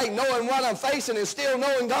 amen. Hey, knowing what I'm facing and still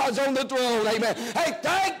knowing God's on the throne, amen. Hey,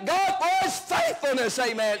 thank God for his faithfulness,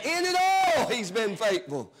 amen. In it all, he's been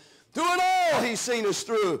faithful. Through it all, he's seen us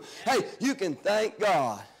through. Hey, you can thank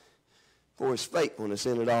God for his faithfulness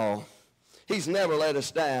in it all. He's never let us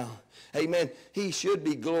down. Amen. He should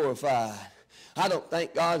be glorified. I don't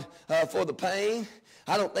thank God for the pain.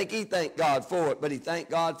 I don't think he thanked God for it, but he thanked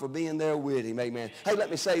God for being there with him. Amen. Hey, let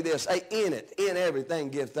me say this. Hey, in everything,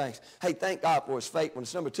 give thanks. Hey, thank God for his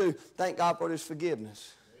faithfulness. Number two, thank God for his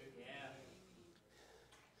forgiveness.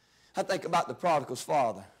 I think about the prodigal's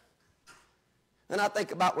father. And I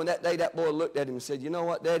think about when that day that boy looked at him and said, you know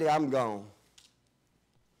what, Daddy, I'm gone.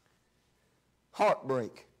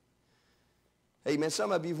 Heartbreak. Amen.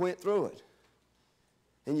 Some of you went through it.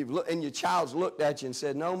 And your child's looked at you and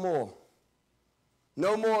said, no more.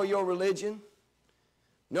 No more of your religion.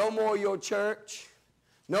 No more of your church.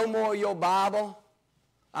 No more of your Bible.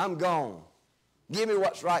 I'm gone. Give me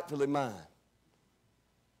what's rightfully mine.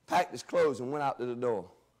 Packed his clothes and went out to the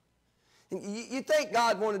door. You think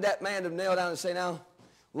God wanted that man to kneel down and say, now,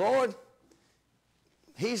 Lord,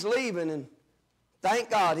 he's leaving and thank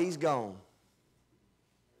God he's gone.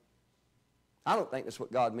 I don't think that's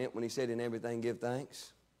what God meant when he said in everything give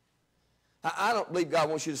thanks. I don't believe God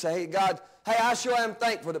wants you to say, hey, God, hey, I sure am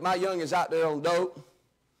thankful that my young is out there on dope.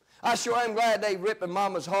 I sure am glad they ripping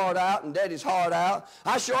mama's heart out and daddy's heart out.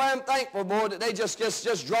 I sure am thankful, boy, that they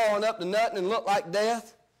just drawing up to nothing and look like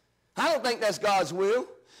death. I don't think that's God's will.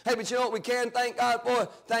 Hey, but you know what we can thank God for?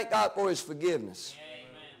 Thank God for his forgiveness.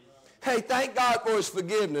 Hey, thank God for his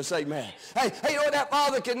forgiveness, amen. Hey, you know what, that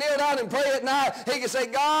father can kneel down and pray at night. He can say,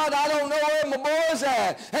 God, I don't know where my boy's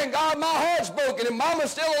at. And God, my heart's broken. And mama's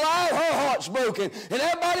still alive, her heart's broken. And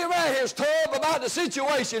everybody around here is tore up about the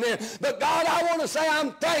situation here. But God, I want to say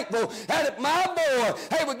I'm thankful that if my boy,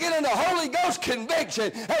 hey, would get into Holy Ghost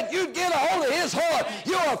conviction, and you'd get a hold of his heart,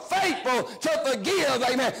 you are faithful to forgive,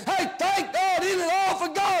 amen. Hey, thank God in it all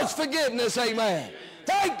for God's forgiveness, amen.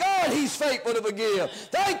 Thank God he's faithful to forgive.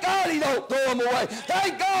 Thank God he don't throw them away.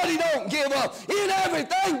 Thank God he don't give up. In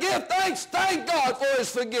everything, give thanks. Thank God for his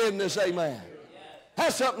forgiveness. Amen.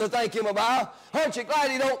 That's something to thank him about. Aren't you glad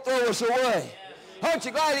he don't throw us away? Aren't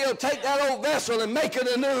you glad he'll take that old vessel and make it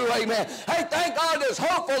anew? Amen. Hey, thank God there's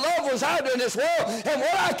hope for loved ones out there in this world. And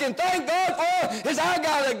what I can thank God for is I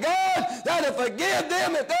got a God that'll forgive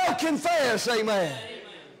them if they'll confess. Amen.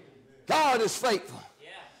 God is faithful.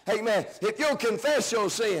 Amen. If you'll confess your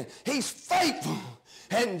sin, he's faithful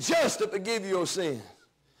and just to forgive your sin.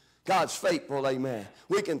 God's faithful, amen.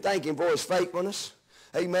 We can thank him for his faithfulness.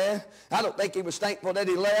 Amen. I don't think he was thankful that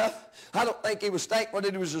he left. I don't think he was thankful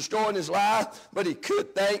that he was destroying his life. But he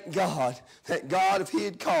could thank God that God, if he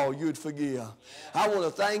had called, you'd forgive. I want to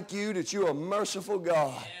thank you that you're a merciful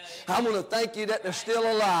God. I want to thank you that they're still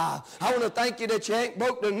alive. I want to thank you that you ain't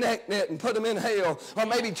broke their neck net and put them in hell, or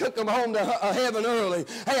maybe took them home to heaven early.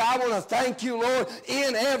 Hey, I want to thank you, Lord,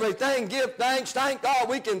 in everything. Give thanks. Thank God.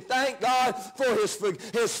 We can thank God for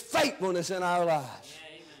his faithfulness in our lives.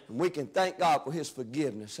 And we can thank God for his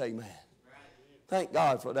forgiveness. Amen. Thank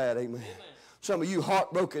God for that. Amen. Some of you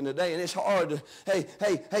heartbroken today, and it's hard to,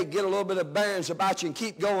 hey, get a little bit of bearings about you and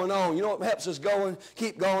keep going on. You know what helps us going?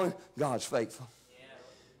 Keep going. God's faithful.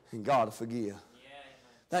 And God will forgive.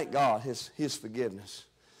 Thank God, his forgiveness.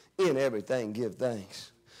 In everything, give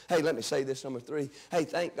thanks. Hey, let me say this, number 3. Hey,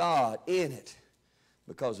 thank God in it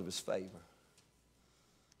because of his favor.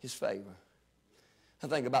 His favor. I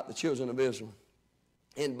think about the children of Israel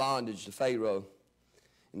in bondage to Pharaoh.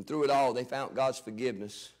 And through it all, they found God's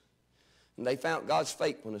forgiveness. And they found God's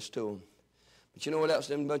faithfulness to them. But you know what else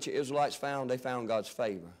them bunch of Israelites found? They found God's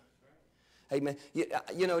favor. Amen.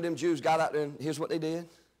 You know, them Jews got out there and here's what they did.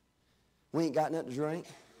 We ain't got nothing to drink.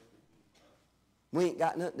 We ain't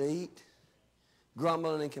got nothing to eat.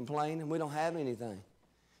 Grumbling and complaining. We don't have anything.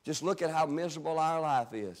 Just look at how miserable our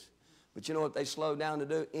life is. But you know what they slowed down to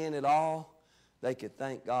do? In it all, they could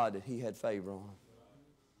thank God that He had favor on them.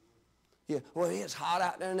 Yeah, well, it's hot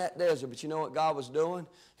out there in that desert, but you know what God was doing?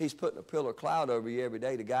 He's putting a pillar of cloud over you every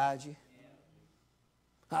day to guide you.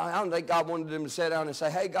 I don't think God wanted them to sit down and say,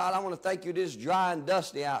 hey, God, I want to thank you this dry and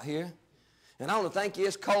dusty out here. And I want to thank you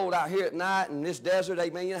it's cold out here at night in this desert.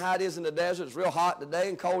 Amen. You know how it is in the desert. It's real hot today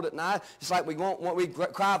and cold at night. It's like we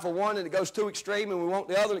cry for one and it goes too extreme, and we want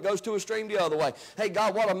the other and it goes too extreme the other way. Hey,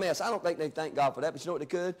 God, what a mess. I don't think they thank God for that, but you know what they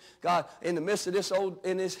could? God, in the midst of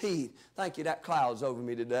this heat, thank you that cloud's over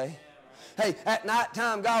me today. Hey, at night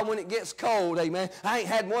time, God, when it gets cold, amen, I ain't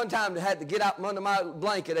had one time that had to get out from under my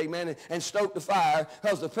blanket, amen, and stoke the fire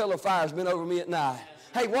because the pillar of fire has been over me at night.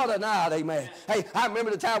 Hey, what a night, amen. Hey, I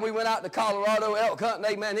remember the time we went out to Colorado elk hunting,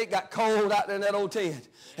 amen, it got cold out there in that old tent.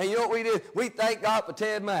 And you know what we did? We thanked God for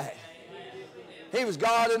Ted Mack. He was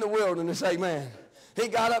God in the wilderness, amen. He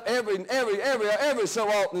got up every so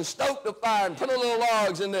often and stoked the fire and put a little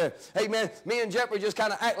logs in there. Amen. Me and Jeffrey just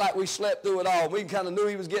kind of act like we slept through it all. We kind of knew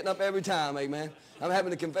he was getting up every time. Amen. I'm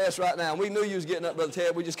having to confess right now. We knew you was getting up, Brother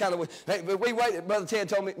Ted. We just kind of, hey, but we waited. Brother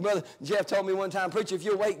Jeff told me one time, preacher, if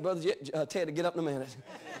you'll wait, Brother Ted to get up in a minute.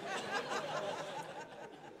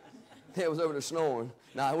 Ted was over there snoring.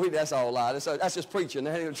 Nah, that's all a lie. That's just preaching.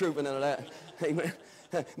 There ain't no truth in none of that. Amen.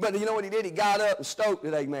 But you know what he did? He got up and stoked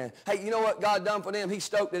it, amen. Hey, you know what God done for them? He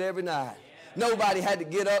stoked it every night. Nobody had to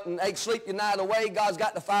get up and sleep your night away. God's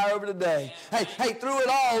got the fire over the day. Hey, through it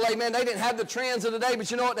all, amen, they didn't have the trends of the day,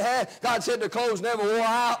 but you know what they had? God said their clothes never wore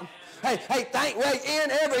out. Hey,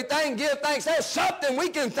 in everything, give thanks. There's something we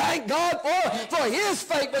can thank God for His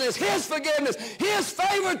faithfulness, His forgiveness, His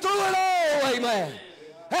favor through it all, amen.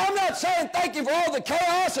 I'm not saying thank you for all the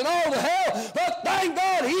chaos and all the hell, but thank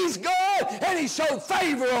God He's good and He showed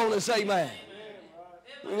favor on us, amen.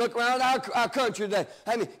 Look around our country today.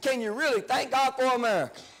 I mean, can you really thank God for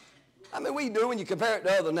America? I mean, we do when you compare it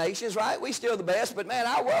to other nations, right? We still the best, but man,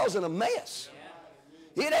 our world's in a mess.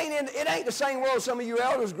 It ain't the same world some of you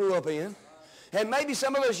elders grew up in. And maybe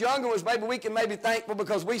some of us younger ones, maybe we can maybe thankful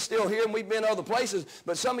because we still here and we've been other places,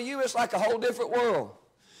 but some of you, it's like a whole different world.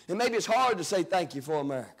 And maybe it's hard to say thank you for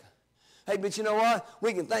America. Hey, but you know what?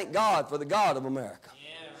 We can thank God for the God of America.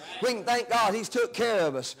 Yeah, right. We can thank God He's took care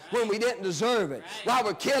of us when we didn't deserve it. While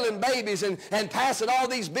we're killing babies and passing all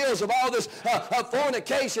these bills of all this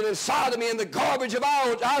fornication and sodomy and the garbage of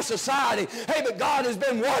our society. Hey, but God has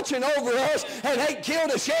been watching over us and ain't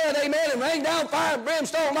killed a shed, amen, and rained down fire and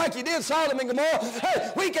brimstone like He did Sodom and Gomorrah.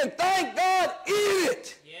 Hey, we can thank God in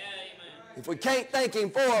it. Yeah, amen. If we can't thank Him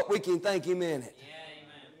for it, we can thank Him in it.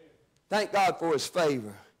 Thank God for His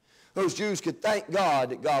favor. Those Jews could thank God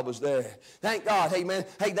that God was there. Thank God, hey man,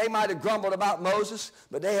 hey, they might have grumbled about Moses,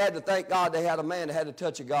 but they had to thank God they had a man that had a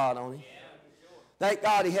touch of God on him. Thank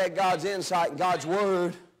God he had God's insight and God's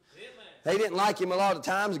word. They didn't like him a lot of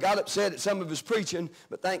times, got upset at some of his preaching,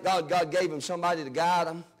 but thank God God gave him somebody to guide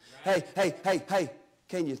him. Hey,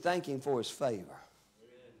 can you thank Him for His favor?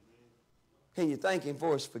 Can you thank Him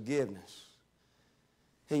for His forgiveness?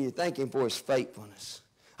 Can you thank Him for His faithfulness?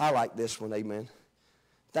 I like this one, amen.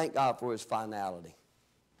 Thank God for His finality.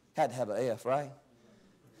 Had to have an F, right?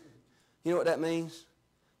 You know what that means?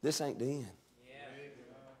 This ain't the end.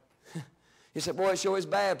 Yeah. You said, boy, it sure is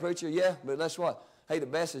bad, preacher. Yeah, but that's what? Hey, the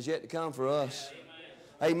best is yet to come for us.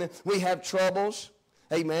 Amen. We have troubles.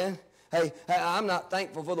 Amen. Hey, I'm not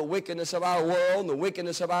thankful for the wickedness of our world and the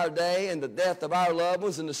wickedness of our day and the death of our loved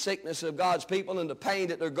ones and the sickness of God's people and the pain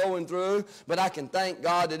that they're going through, but I can thank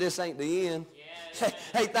God that this ain't the end.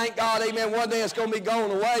 Hey, thank God, amen, one day it's going to be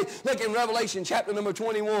going away. Look in Revelation chapter number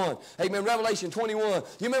 21. Amen, Revelation 21. You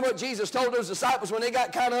remember what Jesus told those disciples when they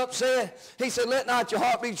got kind of upset? He said, let not your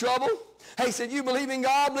heart be troubled. He said, you believe in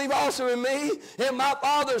God, believe also in me. In my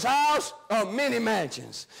Father's house are many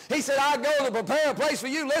mansions. He said, I go to prepare a place for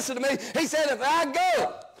you. Listen to me. He said, if I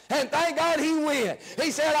go, and thank God He went.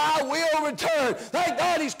 He said, I will return. Thank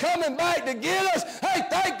God He's coming back to get us. Hey,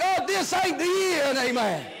 thank God this ain't the end.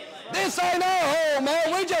 Amen. This ain't our home,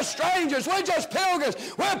 man. We're just strangers. We're just pilgrims.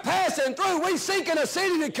 We're passing through. We're seeking a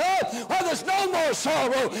city to come where there's no more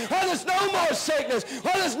sorrow, where there's no more sickness,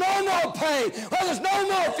 where there's no more pain, where there's no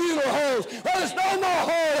more funeral homes, where there's no more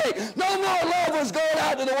heartache, no more loved ones going out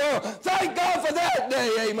out to the world. Thank God for that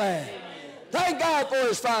day, amen. Thank God for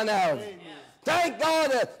his finality. Thank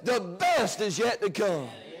God that the best is yet to come.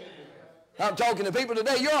 I'm talking to people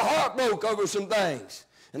today, your heart broke over some things.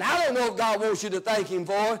 And I don't know if God wants you to thank him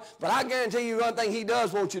for it, but I guarantee you one thing he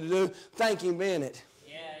does want you to do, thank him in it.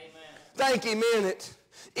 Yeah, amen. Thank him in it.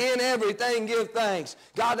 In everything, give thanks.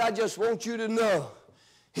 God, I just want you to know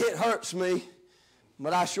it hurts me,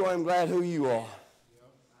 but I sure am glad who you are.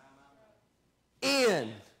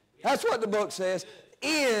 In, that's what the book says.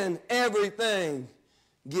 In everything,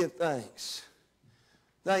 give thanks.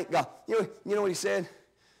 Thank God. You know what he said?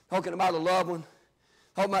 Talking about a loved one.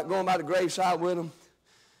 Talking about going by the graveside with them.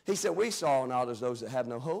 He said, we saw not as those that have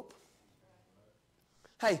no hope.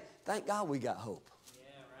 Hey, thank God we got hope.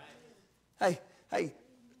 Yeah, right. Hey,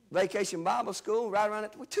 Vacation Bible School, right around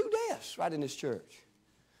it, with 2 deaths right in this church.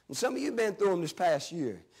 And some of you have been through them this past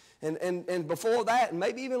year. And before that, and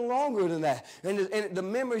maybe even longer than that. And the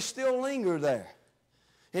memories still linger there.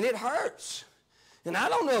 And it hurts. And I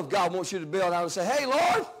don't know if God wants you to build out and say, hey,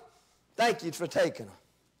 Lord, thank you for taking them.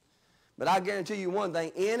 But I guarantee you one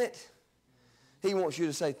thing, in it, he wants you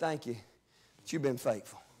to say thank you that you've been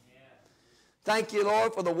faithful. Thank you,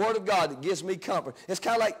 Lord, for the word of God that gives me comfort. It's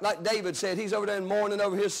kind of like David said. He's over there mourning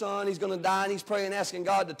over his son. He's going to die, and he's praying, asking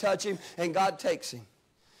God to touch him, and God takes him.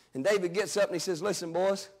 And David gets up, and he says, listen,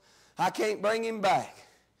 boys, I can't bring him back,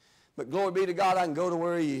 but glory be to God, I can go to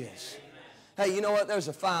where he is. Hey, you know what? There's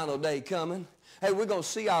a final day coming. Hey, we're going to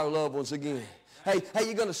see our loved ones again. Hey,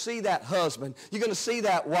 you're going to see that husband. You're going to see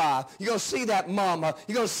that wife. You're going to see that mama.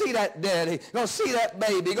 You're going to see that daddy. You're going to see that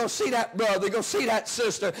baby. You're going to see that brother. You're going to see that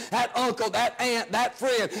sister, that uncle, that aunt, that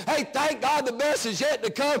friend. Hey, thank God the best is yet to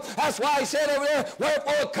come. That's why he said over there,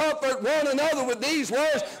 wherefore comfort one another with these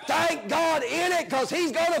words. Thank God in it, because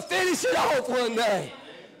he's going to finish it off one day.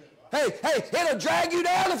 Hey, it'll drag you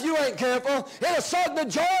down if you ain't careful. It'll suck the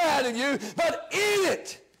joy out of you. But in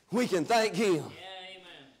it, we can thank him.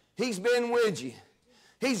 He's been with you.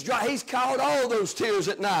 He's caught all those tears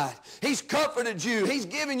at night. He's comforted you. He's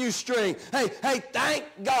given you strength. Hey, thank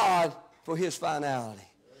God for his finality.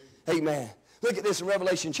 Amen. Look at this in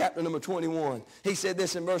Revelation chapter number 21. He said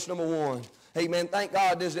this in verse number 1. Amen. Thank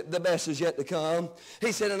God the best is yet to come.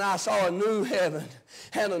 He said, and I saw a new heaven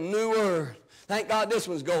and a new earth. Thank God this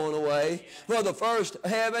one's going away. For the first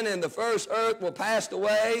heaven and the first earth were passed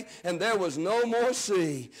away, and there was no more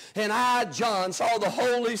sea. And I, John, saw the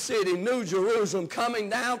holy city, New Jerusalem, coming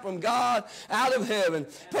down from God out of heaven,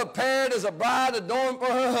 prepared as a bride adorned for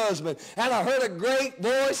her husband. And I heard a great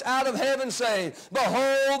voice out of heaven saying,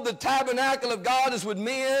 behold, the tabernacle of God is with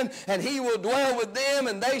men, and he will dwell with them,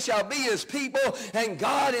 and they shall be his people, and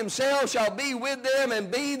God himself shall be with them and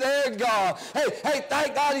be their God. Hey,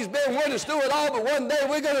 thank God he's been with us through it all. But one day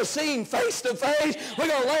we're going to see him face to face. We're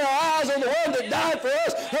going to lay our eyes on the one that died for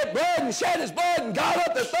us, that bled and shed his blood and got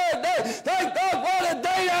up the third day. Thank God, what a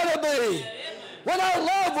day that'll be. When our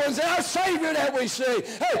loved ones and our Savior that we see.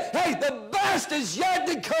 Hey, the best is yet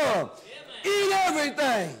to come. Eat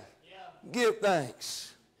everything. Give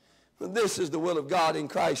thanks. For this is the will of God in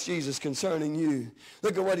Christ Jesus concerning you.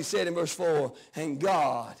 Look at what he said in verse 4. And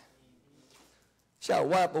God shall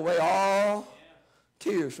wipe away all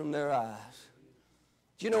tears from their eyes.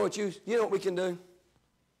 You know what we can do?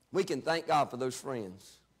 We can thank God for those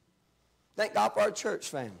friends. Thank God for our church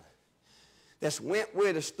family that's went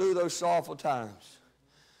with us through those sorrowful times.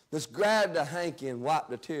 That's grabbed a hanky and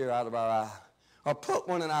wiped a tear out of our eye. Or put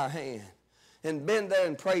one in our hand and been there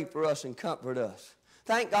and prayed for us and comfort us.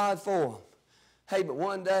 Thank God for them. Hey, but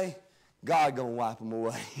one day, God's going to wipe them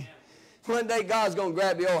away. One day God's going to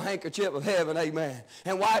grab the old handkerchief of heaven, amen,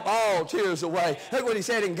 and wipe all tears away. Look what he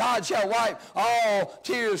said, and God shall wipe all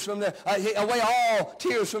tears from away all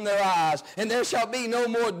tears from their eyes, and there shall be no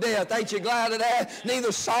more death. Ain't you glad of that?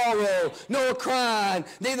 Neither sorrow nor crying,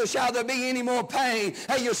 neither shall there be any more pain.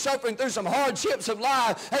 Hey, you're suffering through some hardships of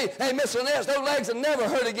life. Hey, Miss Inez, those legs will never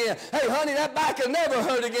hurt again. Hey, honey, that back will never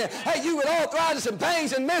hurt again. Hey, you with arthritis and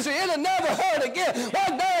pains and misery, it'll never hurt again.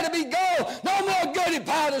 One day it'll be gone. No more goody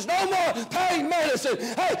powders, no more pain medicine.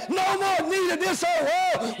 Hey, no more need of this old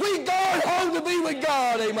world. We going home to be with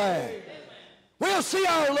God, amen. We'll see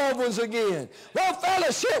our loved ones again. We'll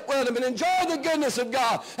fellowship with them and enjoy the goodness of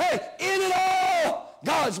God. Hey, in it all,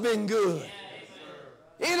 God's been good.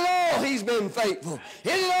 In it all, he's been faithful.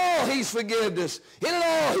 In it all, he's forgiven us. In it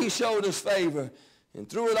all, he showed us favor. And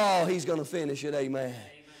through it all, he's going to finish it, amen.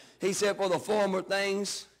 He said, for the former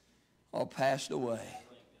things are passed away.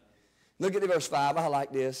 Look at verse 5. I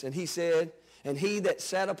like this. And he said, and he that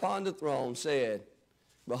sat upon the throne said,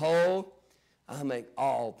 behold, I make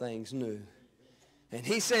all things new. And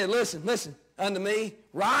he said, listen unto me,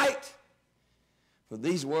 write, For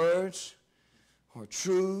these words are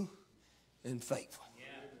true and faithful.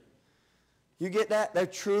 You get that? They're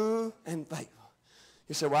true and faithful.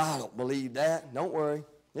 You say, well, I don't believe that. Don't worry.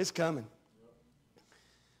 It's coming.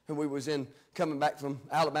 And we was coming back from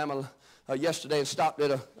Alabama yesterday and stopped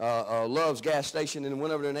at a Love's gas station and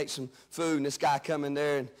went over there and ate some food. And this guy come in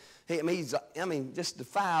there and he's just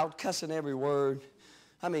defiled, cussing every word.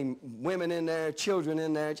 I mean, women in there, children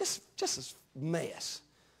in there, just a mess.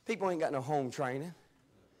 People ain't got no home training.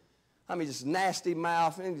 I mean, just nasty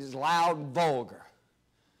mouth and just loud and vulgar.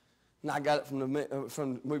 And I got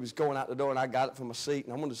it we was going out the door, and I got it from a seat,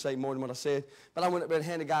 and I wanted to say more than what I said, but I went up there and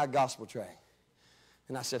handed the guy a gospel tract.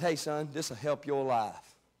 And I said, hey, son, this will help your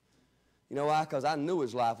life. You know why? Because I knew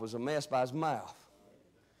his life was a mess by his mouth.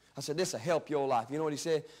 I said, this will help your life. You know what he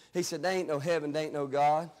said? He said, there ain't no heaven, there ain't no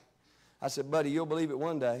God. I said, buddy, you'll believe it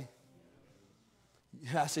one day.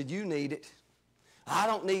 I said, you need it. I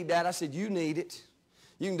don't need that. I said, you need it.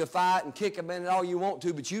 You can defy it and kick him in it all you want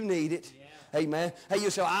to, but you need it. Amen. Hey,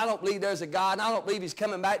 you say, I don't believe there's a God, and I don't believe he's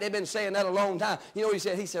coming back. They've been saying that a long time. You know what he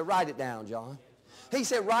said? He said, write it down, John. He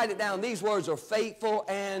said, write it down. These words are faithful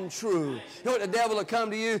and true. You know what the devil will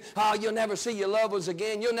come to you? Oh, you'll never see your loved ones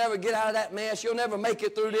again. You'll never get out of that mess. You'll never make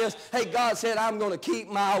it through this. Hey, God said, I'm going to keep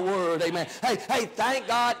my word. Amen. Hey, thank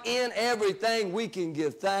God in everything we can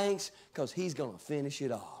give thanks because he's going to finish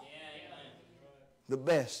it all. The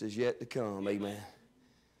best is yet to come. Amen.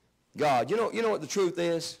 God, you know what the truth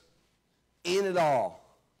is? In it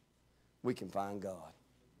all, we can find God.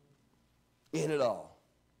 In it all.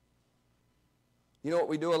 You know what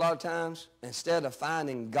we do a lot of times? Instead of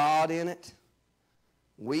finding God in it,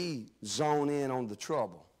 we zone in on the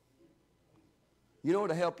trouble. You know what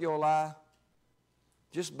will help your life?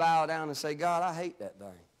 Just bow down and say, God, I hate that thing.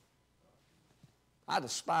 I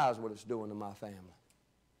despise what it's doing to my family.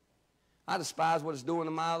 I despise what it's doing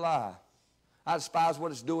to my life. I despise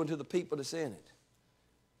what it's doing to the people that's in it.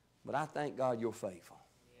 But I thank God you're faithful.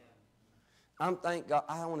 I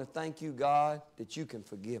want to thank you, God, that you can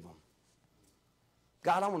forgive them.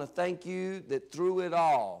 God, I want to thank you that through it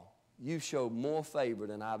all, you showed more favor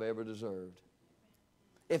than I've ever deserved.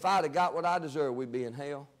 If I'd have got what I deserved, we'd be in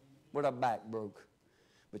hell. With our back broke.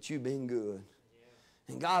 But you've been good.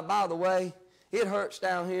 And God, by the way, it hurts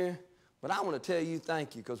down here, but I want to tell you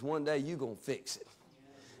thank you because one day you're going to fix it.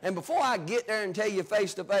 And before I get there and tell you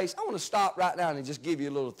face to face, I want to stop right now and just give you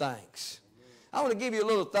a little thanks. I want to give you a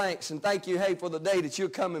little thanks and thank you, hey, for the day that you're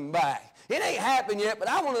coming back. It ain't happened yet, but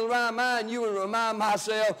I want to remind you and remind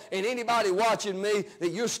myself and anybody watching me that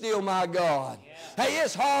you're still my God. Yeah. Hey,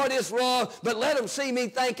 it's hard, it's rough, but let them see me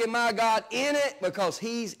thanking my God in it because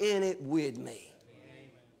he's in it with me.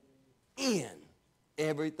 Amen. In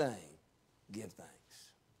everything, give thanks.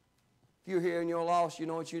 If you're here and you're lost, you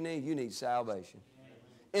know what you need? You need salvation.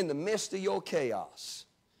 In the midst of your chaos,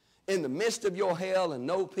 in the midst of your hell and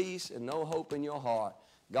no peace and no hope in your heart,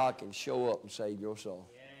 God can show up and save your soul.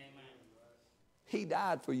 Yeah, he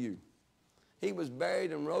died for you. He was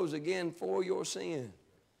buried and rose again for your sin.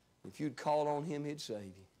 If you'd call on him, he'd save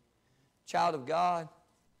you. Child of God,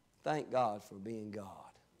 thank God for being God.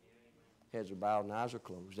 Heads are bowed and eyes are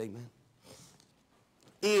closed. Amen.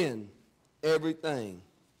 In everything,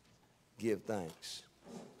 give thanks.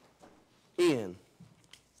 In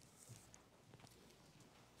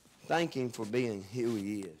thank him for being who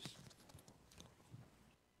he is.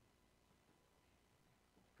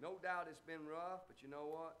 No doubt it's been rough, but you know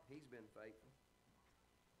what? He's been faithful.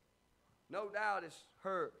 No doubt it's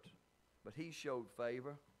hurt, but he showed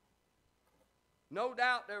favor. No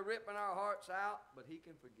doubt they're ripping our hearts out, but he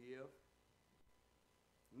can forgive.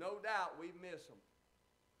 No doubt we miss them,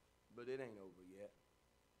 but it ain't over yet.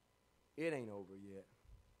 It ain't over yet.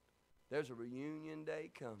 There's a reunion day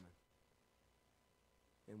coming.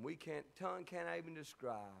 And tongue can't even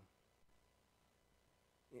describe.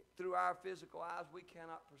 Through our physical eyes, we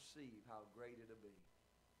cannot perceive how great it'll be.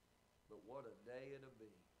 But what a day it'll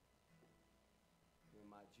be. When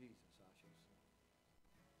my Jesus I shall see.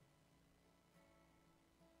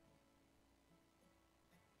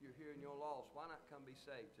 If you're here and you're lost, why not come be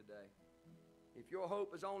saved today? If your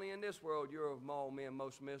hope is only in this world, you're of all men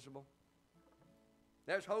most miserable.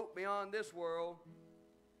 There's hope beyond this world.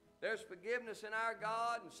 There's forgiveness in our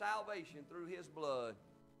God and salvation through his blood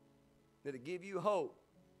that'll give you hope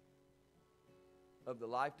of the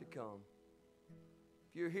life to come.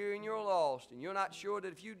 If you're here and you're lost and you're not sure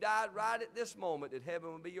that if you died right at this moment that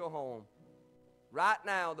heaven would be your home, right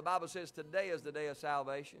now the Bible says today is the day of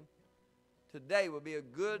salvation. Today will be a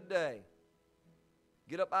good day.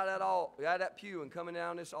 Get up out of that pew and come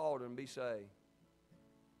down this altar and be saved.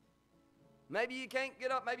 Maybe you can't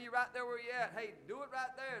get up. Maybe you're right there where you're at. Hey, do it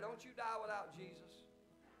right there. Don't you die without Jesus.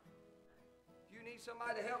 need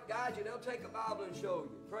somebody to help guide you, they'll take a Bible and show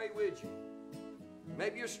you, pray with you.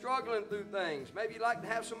 Maybe you're struggling through things. Maybe you'd like to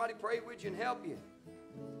have somebody pray with you and help you.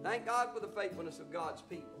 Thank God for the faithfulness of God's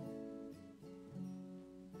people.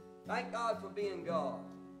 Thank God for being God.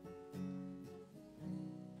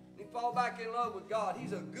 You fall back in love with God.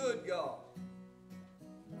 He's a good God.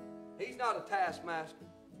 He's not a taskmaster.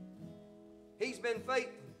 He's been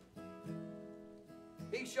faithful.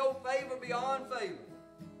 He showed favor beyond favor.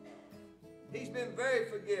 He's been very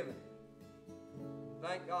forgiving.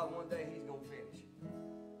 Thank God one day He's going to finish.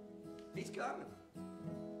 He's coming.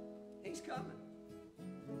 He's coming.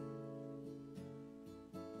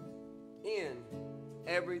 In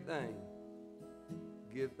everything,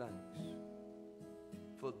 give thanks.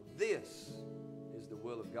 For this is the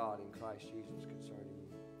will of God in Christ Jesus concerning you.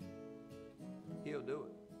 He'll do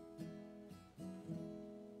it.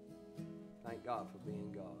 Thank God for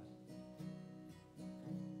being God.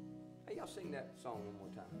 Hey, y'all sing that song one more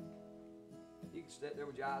time. You can sit there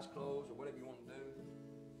with your eyes closed or whatever you want to do.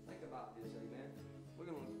 Think about this, amen. We're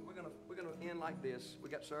gonna end like this. We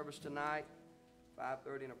got service tonight,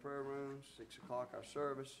 5:30 in a prayer room, 6 o'clock our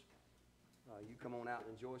service. You come on out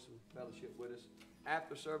and enjoy some fellowship with us.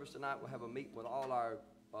 After service tonight, we'll have a meeting with all our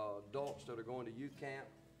adults that are going to youth camp.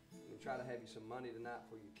 We'll try to have you some money tonight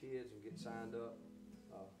for your kids and get signed up.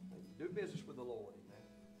 Do business with the Lord, amen.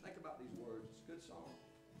 Think about these words. It's a good song.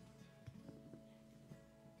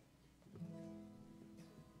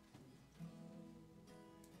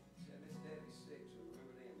 Miss Debbie's sick, so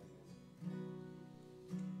remember them, amen.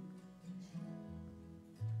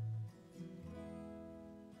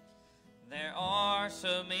 There are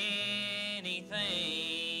so many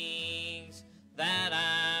things that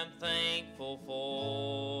I'm thankful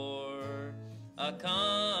for. A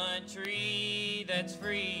country that's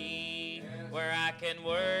free, where I can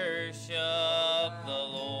worship the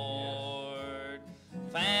Lord.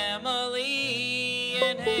 Family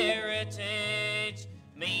and heritage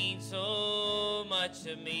mean so much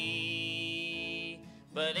to me.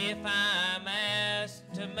 But if I'm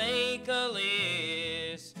asked to make a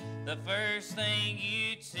list, the first thing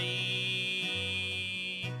you'd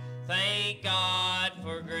see, thank God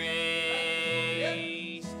for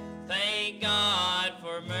grace, thank God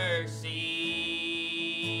for mercy.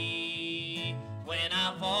 When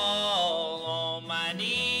I fall on my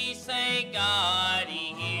knees, thank God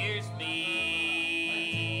He hears me.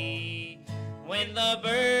 When the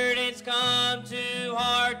burdens come too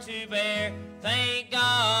hard to bear, thank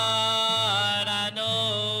God I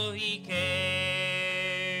know He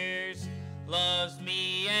cares, loves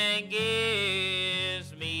me and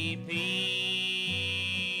gives me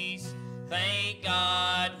peace. Thank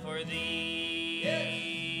God for these.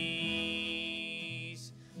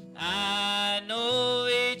 I know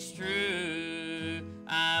it's true,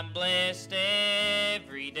 I'm blessed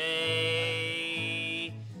every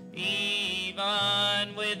day,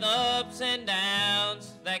 even with ups and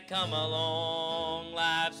downs that come along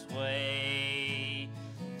life's way.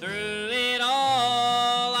 Through it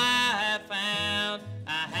all I have found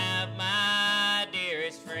I have my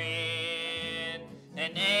dearest friend,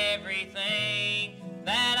 and everything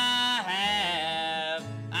that I have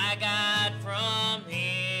I got from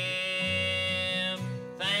Him.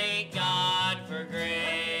 Thank God for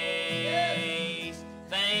grace,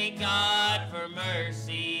 thank God for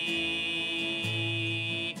mercy.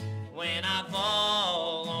 When I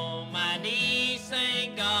fall on my knees,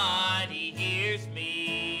 thank God He hears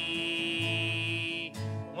me.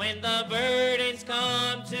 When the burdens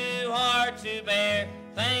come too hard to bear,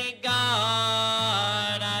 thank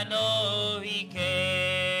God I know He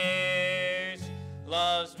cares,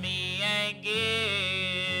 loves me and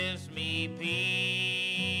gives me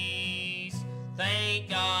peace. Thank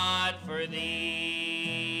God for these.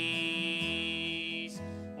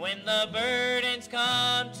 When the burdens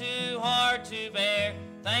come too hard to bear,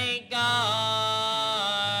 thank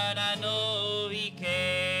God I know He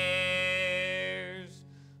cares,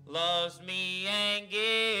 loves me and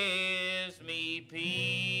gives me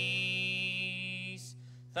peace.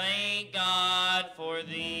 Thank God for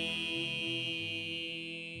thee.